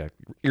or yeah,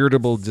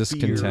 irritable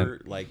discontent.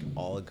 fear, like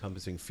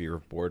all-encompassing fear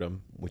of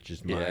boredom, which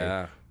is my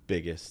Yeah.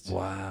 biggest.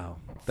 Wow,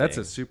 that's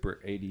a thing. super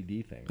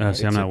ADD thing.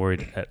 See, I'm not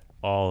worried at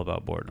all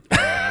about boredom.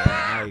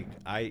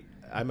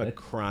 I'm a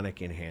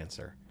chronic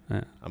enhancer.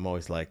 Yeah. I'm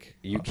always like,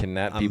 You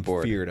cannot I'm be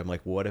bored. feared. I'm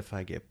like, what if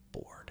I get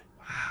bored?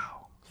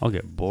 I'll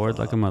get bored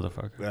like a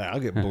motherfucker. I'll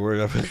get bored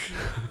of it.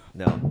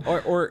 No,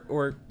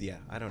 or yeah,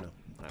 I don't know.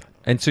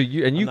 And so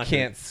you not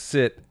can't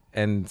sit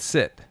and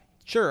sit.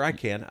 Sure, I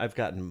can. I've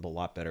gotten a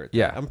lot better at that.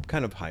 Yeah. I'm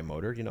kind of high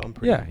motor. You know, I'm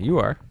pretty. Yeah, you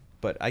are.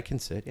 But I can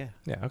sit. Yeah.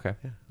 Yeah. Okay.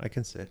 Yeah, I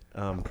can sit.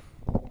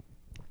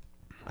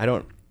 I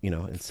don't,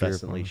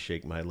 incessantly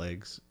shake my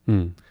legs.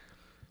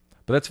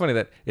 But that's funny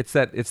that it's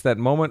that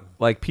moment.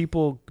 Like,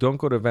 people don't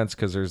go to events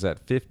because there's that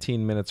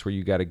 15 minutes where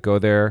you got to go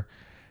there,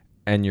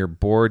 and you're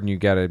bored, and you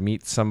got to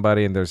meet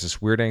somebody, and there's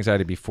this weird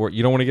anxiety before.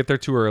 You don't want to get there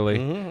too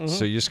early,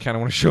 so you just kind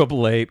of want to show up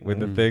late when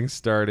the thing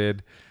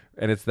started,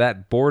 and it's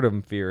that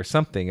boredom fear or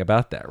something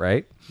about that,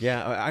 right?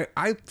 Yeah,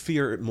 I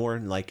fear it more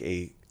in like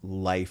a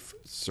life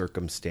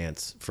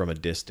circumstance from a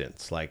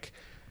distance. Like,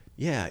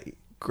 yeah,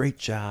 great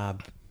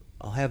job.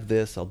 I'll have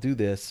this. I'll do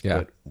this. Yeah.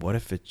 But what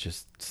if it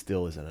just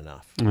still isn't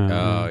enough? Oh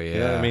yeah, You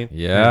know what I mean?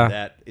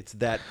 Yeah, It's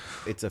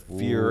a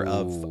fear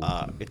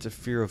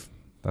of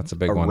that's a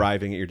big one.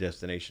 arriving at your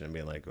destination and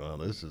being like, well,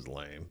 this is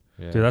lame.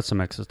 Yeah. Dude, that's some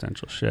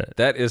existential shit.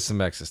 That is some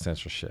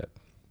existential shit.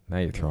 Now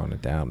you're throwing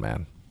it down,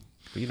 man.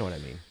 But you know what I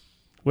mean.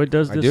 What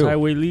does I this do.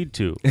 highway lead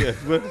to?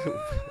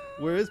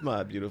 Where is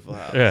my beautiful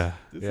house? Yeah.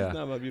 This Yeah, is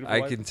not my beautiful I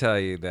wife. can tell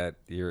you that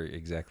you're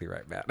exactly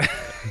right, Matt.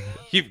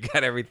 You've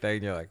got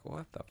everything. You're like,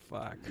 what the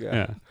fuck?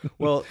 Yeah.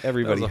 Well,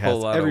 everybody That was a whole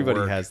lot of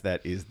work. has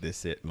that is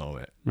this it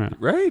moment.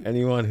 Right?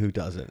 Anyone who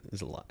doesn't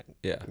is lying.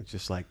 Yeah. It's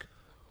just like,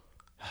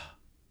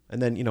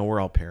 and then we're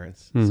all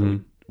parents, Mm-hmm.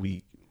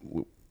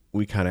 so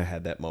we kind of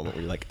had that moment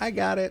where you're like, I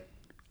got it.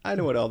 I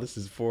know what all this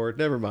is for.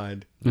 Never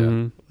mind.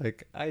 Mm-hmm.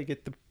 Like, I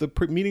get the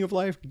meaning of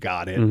life.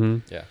 Got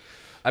it. Yeah.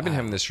 I've been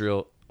having this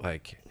real,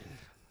 like,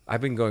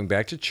 I've been going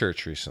back to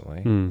church recently.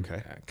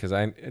 Okay. Because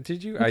I know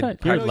you're I know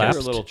you're a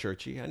lapsed. little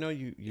churchy. I know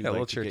you Yeah, a like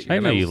little to get churchy. your I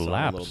didn't know you nose on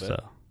a little lapsed, bit.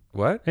 though.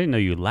 What? I didn't know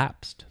you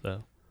lapsed,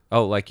 though.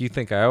 Oh, like you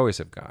think I always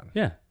have gone?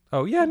 Yeah.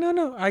 Oh, yeah.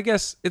 No. I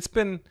guess it's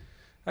been,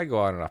 I go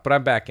on and off, but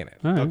I'm back in it.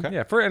 All right. Okay.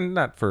 Yeah. And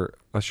not for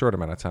a short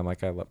amount of time.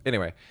 Like, I love,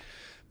 anyway.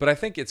 But I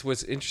think it's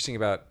what's interesting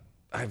about,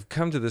 I've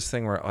come to this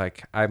thing where,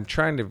 like, I'm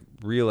trying to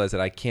realize that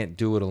I can't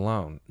do it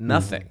alone.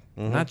 Nothing.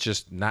 Not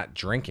just not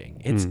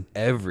drinking. It's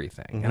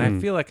everything. And I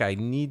feel like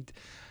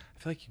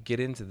you get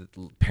into the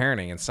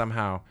parenting and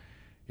somehow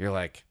you're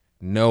like,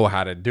 know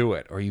how to do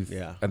it. Or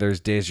there's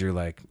days you're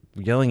like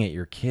yelling at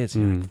your kids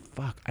and you're like,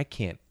 fuck,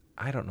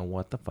 I don't know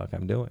what the fuck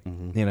I'm doing.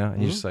 And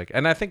you're just like,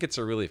 and I think it's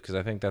a relief because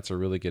I think that's a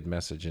really good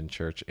message in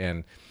church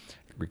and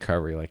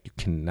recovery. Like,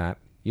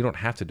 you don't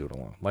have to do it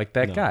alone. Like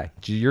that guy,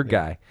 your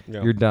guy,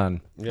 Yeah. you're done.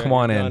 Yeah, Come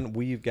on you're in. done.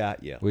 We've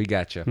got you. We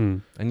got you.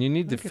 And you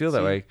need to feel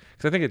that way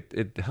because I think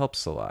it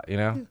helps a lot,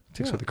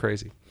 Takes with the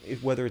crazy.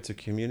 Whether it's a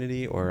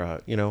community or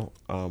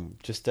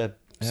just a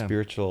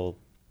spiritual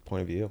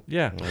point of view.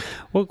 Yeah. Like,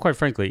 Well, quite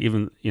frankly,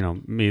 even,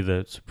 me,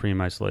 the supreme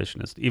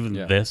isolationist, even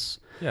Yeah. this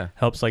Yeah.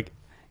 helps. Like,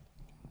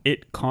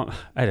 I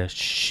had a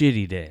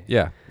shitty day.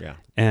 Yeah. Yeah.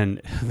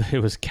 And it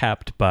was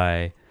capped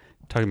by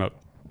talking about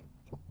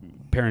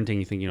parenting.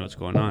 You think you know what's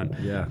going on.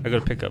 Yeah. I go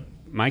to pick up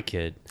my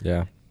kid.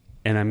 Yeah.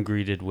 And I'm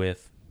greeted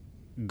with,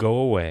 go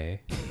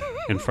away,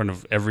 in front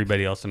of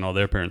everybody else and all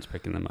their parents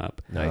picking them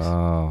up. Nice.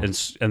 Oh.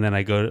 And then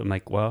I'm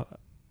like, well,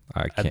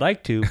 I'd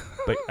like to,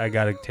 but I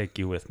got to take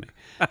you with me.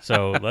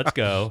 So let's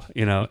go,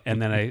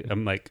 And then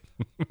I'm like,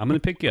 I'm going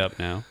to pick you up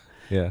now.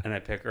 Yeah. And I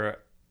pick her up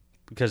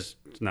because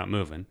it's not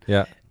moving.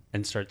 Yeah.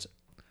 And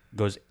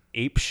goes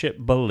apeshit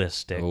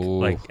ballistic,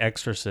 like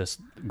Exorcist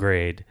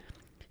grade,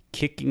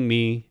 kicking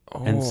me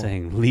and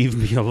saying, leave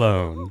me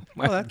alone.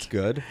 Oh, that's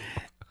good.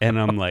 And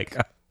I'm like,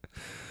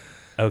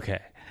 okay.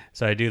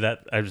 So I do that.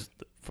 I just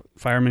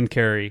fireman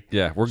carry.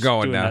 Yeah, we're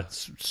going doing now. That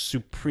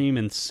supreme,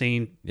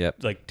 insane,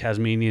 Yep. like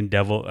Tasmanian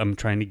devil. I'm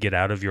trying to get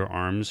out of your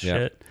arms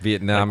shit.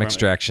 Vietnam Like,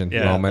 extraction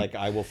yeah. moment. Like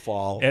I will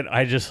fall. And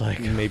I just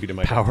Maybe to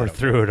my power death.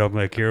 through it. I'm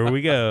like, here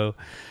we go.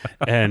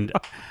 And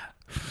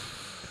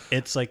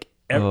it's like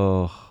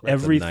Oh. That's a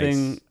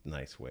everything.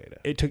 nice way to.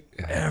 It took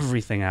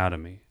everything out of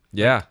me.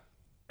 Yeah.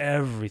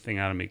 Everything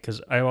out of me.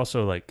 Because I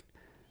also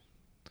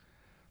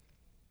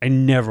I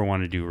never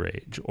want to do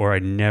rage, or I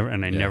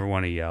never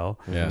want to yell.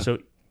 Yeah. So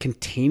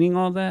containing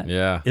all that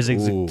is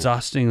as Ooh.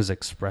 exhausting as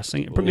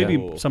expressing it. But maybe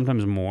Ooh.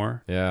 sometimes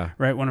more. Yeah.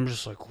 Right? When I'm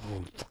just like,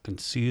 I'm fucking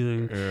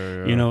seething.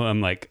 Yeah.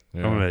 I'm like,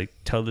 I'm going to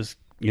tell this,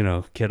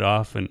 kid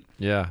off. And,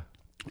 Yeah.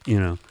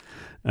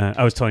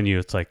 I was telling you,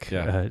 it's like,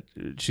 Yeah.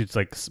 she's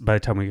like, by the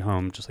time we get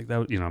home, just like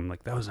that, I'm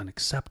like, that was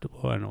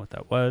unacceptable. I don't know what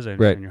that was. I Right.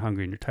 understand you're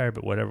hungry and you're tired,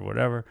 but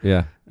whatever.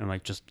 Yeah. And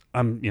like,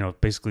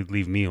 basically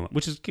leave me alone,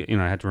 which is, I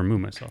had to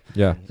remove myself.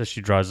 Yeah. So she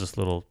draws this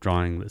little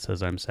drawing that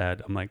says, I'm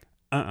sad. I'm like,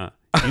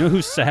 You know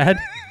who's sad?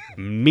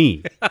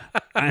 Me.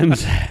 I'm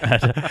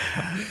sad.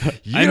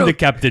 I'm the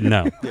captain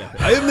now.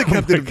 I am the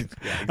captain.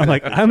 I'm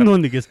like, I'm the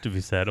one that gets to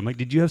be sad. I'm like,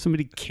 did you have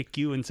somebody kick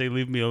you and say,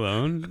 leave me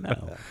alone?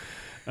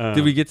 No.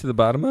 Did we get to the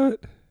bottom of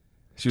it?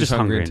 She was Just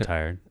hungry and ti-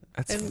 tired.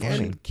 That's and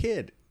funny.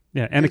 kid.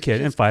 Yeah, and a It's kid,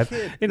 and just 5.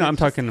 kid. I'm It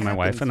talking just to my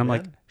wife, happens, and I'm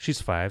like, man. she's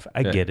 5.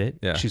 I Yeah. get it.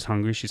 Yeah. She's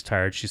hungry. She's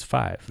tired. She's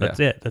 5. That's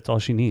Yeah. it. That's all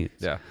she needs.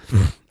 Yeah.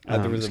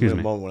 There was excuse a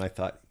me. moment when I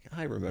thought,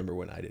 I remember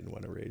when I didn't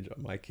want to rage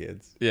on my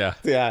kids. Yeah.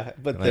 Yeah,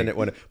 but then Like- it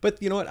went.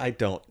 But you know what? I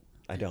don't.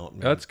 Man.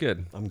 That's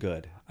good. I'm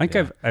good. I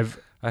think Yeah.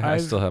 I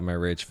I've still have my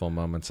rageful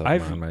moments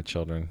on my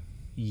children.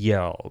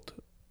 yelled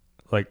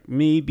like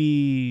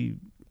maybe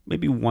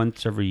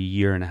once every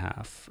year and a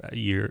half,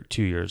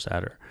 2 years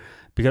at her,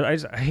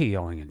 because I hate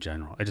yelling in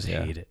general. I just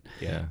Yeah. hate it.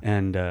 Yeah.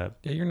 And Yeah,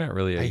 you're not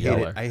really a I hate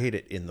yeller. it. I hate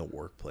it in the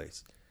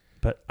workplace.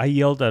 but I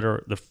yelled at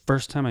her the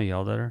first time I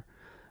yelled at her.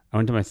 I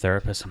went to my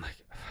therapist. I'm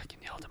like, I fucking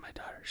yelled at my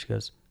daughter. She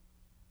goes,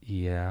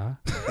 yeah.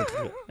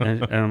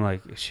 and I'm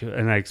like,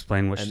 and I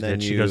explained what And she then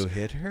did. She you goes,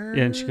 hit her.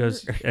 yeah, and she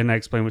goes, and I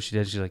explained what she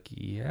did. She's like,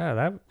 yeah,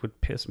 that would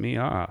piss me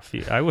off.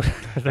 I would.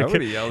 I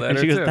would've yelled at and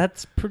her she goes, too.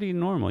 that's pretty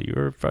normal. You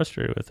were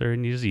frustrated with her,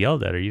 and you just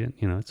yelled at her. You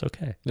didn't, it's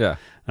okay. Yeah.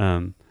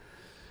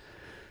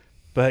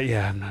 But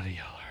yeah, I'm not a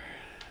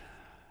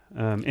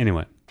yeller.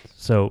 Anyway,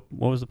 so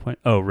what was the point?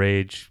 Oh,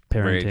 rage,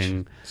 parenting.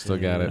 Rage. Still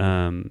got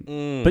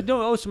it. But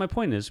no. So my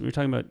point is, we were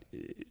talking about.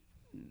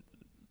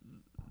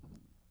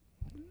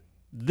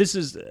 This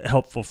is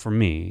helpful for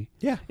me.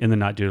 Yeah. In the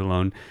not do it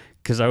alone,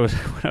 because when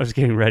I was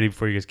getting ready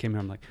before you guys came here,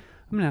 I'm like,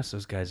 I'm gonna ask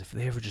those guys if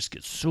they ever just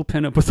get so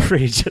pent up with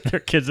rage at their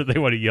kids that they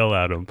want to yell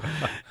at them.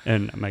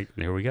 And I'm like,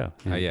 there we go.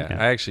 Yeah.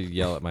 I actually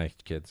yell at my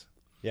kids.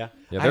 Yeah.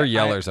 Yeah, they're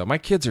yellers though. My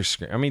kids are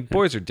screaming. I mean,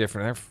 boys are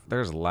different. They're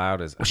as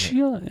loud as.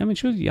 She was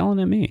yelling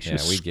at me. She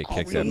was we'd get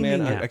kicked Yeah, out. man,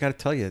 screaming I got to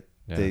tell you,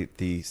 Yeah.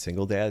 the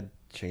single dad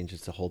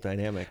changes the whole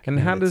dynamic. And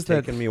how does it's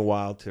that- taken me a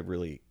while to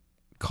really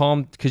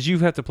Calm, because you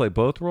have to play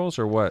both roles,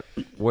 or what?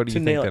 What do you to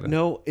think? nail That it.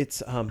 No,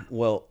 it's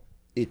well,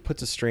 it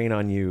puts a strain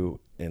on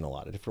you in a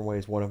lot of different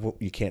ways. One of them,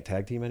 you can't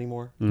tag team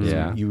anymore.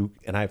 Yeah. So you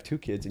and I have 2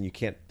 kids, and you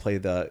can't play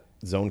the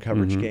zone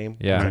coverage game.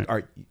 Yeah. It's like, all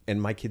right, and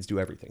my kids do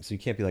everything, so you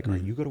can't be like, all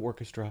right, you go to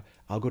orchestra,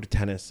 I'll go to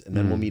tennis, and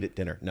then we'll meet at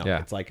dinner. No,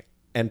 Yeah. it's like,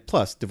 and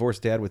plus,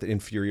 divorced dad with an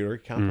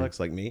inferiority complex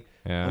like me,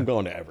 Yeah. I'm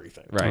going to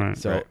everything. Right,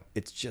 So right.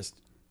 it's just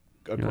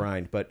a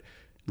grind, but.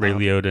 Ray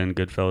Liotta and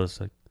Goodfellas.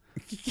 Like,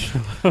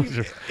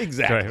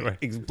 Exactly.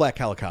 Right. Black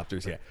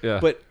helicopters, yeah. Yeah.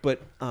 But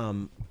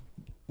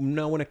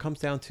no, when it comes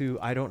down to,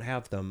 I don't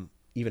have them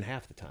even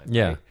half the time.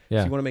 Yeah, right? yeah.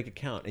 So you want to make it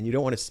count, and you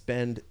don't want to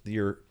spend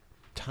your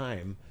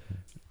time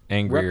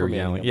angry or reprimanding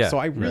yelling? them. Yeah. So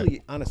I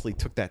really, honestly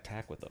took that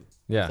tack with them.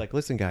 Yeah. It's like,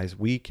 listen, guys,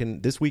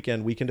 this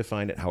weekend we can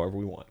define it however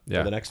we want. Yeah.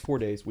 For the next 4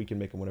 days, we can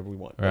make them whatever we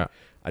want. But Yeah.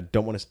 I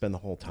don't want to spend the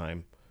whole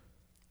time.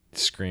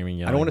 Screaming,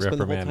 yelling, I don't want to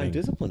spend the whole time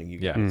reprimanding. disciplining you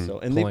Yeah. guys. So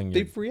and Pulling you.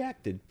 they've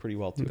reacted pretty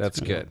well to it. That's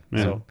good.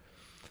 So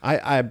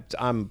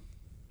I'm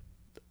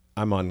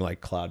on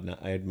like cloud nine.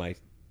 I had my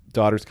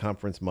daughter's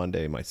conference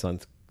Monday, my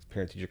son's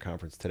parent teacher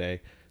conference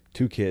today.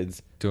 2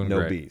 kids, Doing no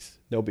great. B's,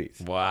 no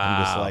B's. Wow.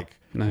 I'm just like,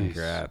 nice.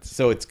 Congrats.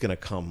 so it's gonna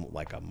come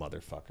like a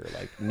motherfucker.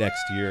 Like next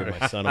year,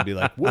 my son will be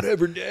like,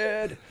 whatever,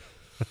 Dad.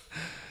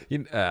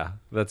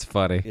 That's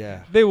funny.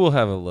 Yeah. They will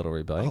have a little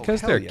rebellion Oh,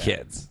 because hell they're yeah.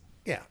 kids.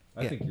 Yeah,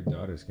 I yeah. think your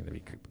daughter's going to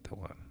be the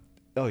one.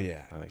 Oh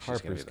yeah, I think she's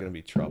Harper's gonna gonna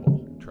be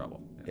trouble.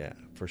 Trouble. Yeah,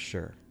 for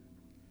sure.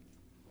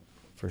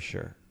 For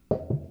sure.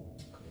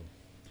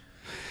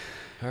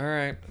 All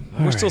right.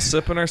 We're still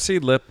sipping our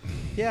seed lip.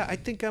 Yeah, I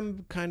think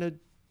I'm kind of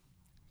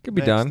Could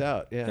be maxed done.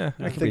 out. Yeah,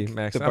 I could be think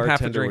maxed. the I'm half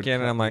a bartender drink would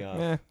in, and cut I'm like, me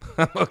off.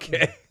 I'm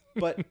okay.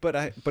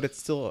 but it's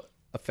still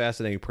a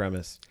fascinating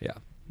premise. Yeah.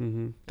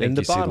 And Thank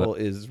the you, Seed bottle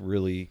Lip. is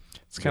really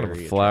It's kind of a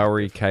very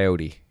flowery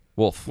coyote.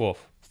 Wolf.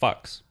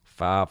 Fox.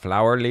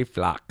 Flowery attractive.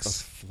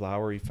 flocks.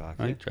 Flowery fox.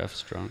 Right?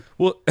 Jeff's drunk.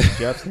 Well,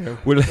 Jeff's there.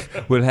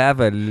 we'll have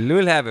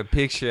a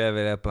picture of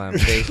it up on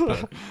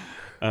Facebook.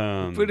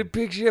 Put a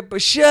picture up.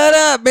 But shut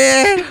up,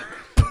 man.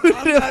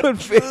 Put it up on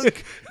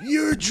Facebook.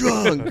 You're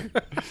drunk.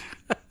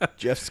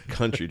 Jeff's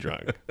country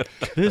drunk.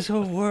 This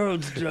whole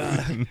world's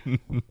drunk.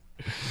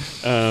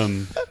 All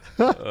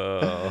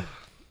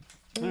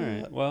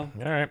right. Well,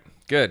 All right.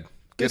 Good.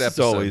 Good This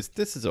episode.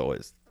 is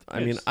always. I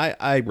mean, Yes.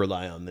 I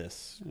rely on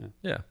this.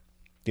 Yeah.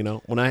 You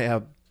know, when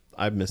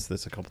I've missed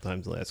this a couple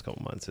times the last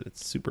couple months, and it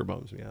super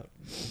bums me out.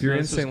 If you're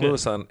in This is St. good.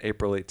 Louis on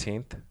April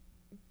 18th,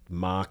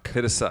 Mock.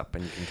 hit us up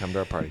and you can come to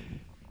our party.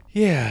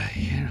 yeah.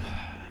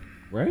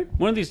 Right?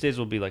 One of these days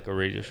will be like a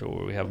radio show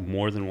where we have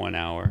more than 1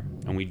 hour,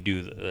 and we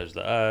do. There's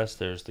the us,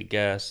 there's the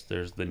guest,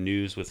 there's the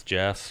news with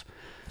Jeff.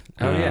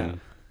 Oh, yeah.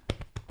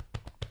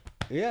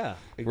 Yeah,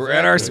 We're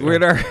at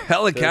our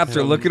helicopter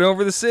There's, looking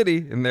over the city,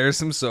 and there's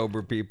some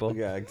sober people.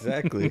 Yeah,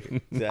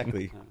 exactly,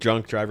 exactly.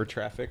 Drunk driver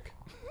traffic.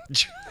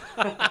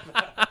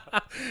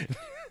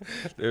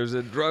 There's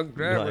a drunk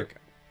You're driver. like,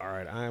 all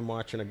right, I am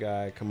watching a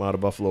guy come out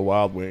of Buffalo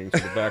Wild Wings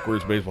with a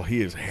backwards baseball.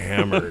 He is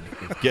hammered.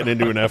 He's getting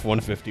into an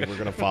F-150. We're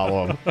gonna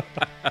follow him.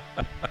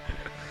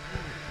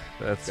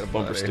 That's Got a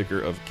bumper funny. sticker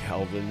of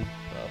Calvin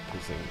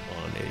pissing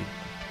on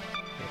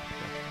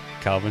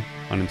Calvin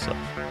on himself.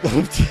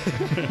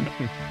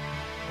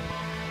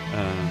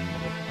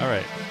 All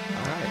right.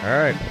 All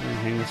right. Let me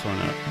hang this one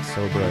up.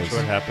 So Watch bros.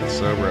 what happens.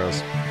 So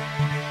bros.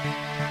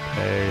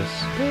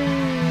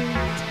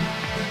 Peace.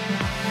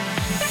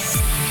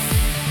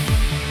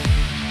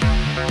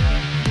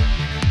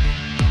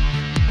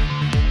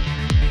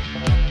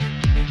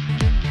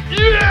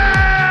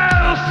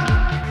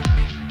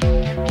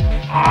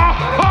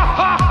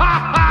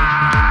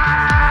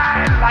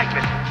 I like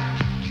it.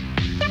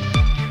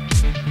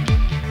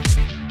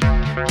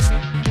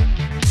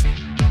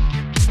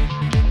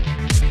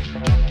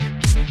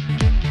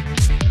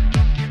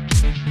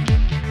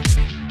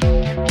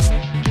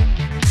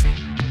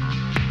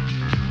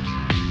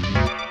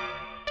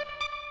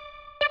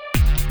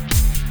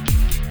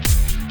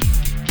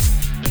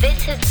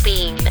 This has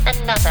been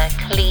another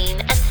clean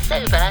and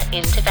sober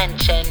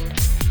intervention.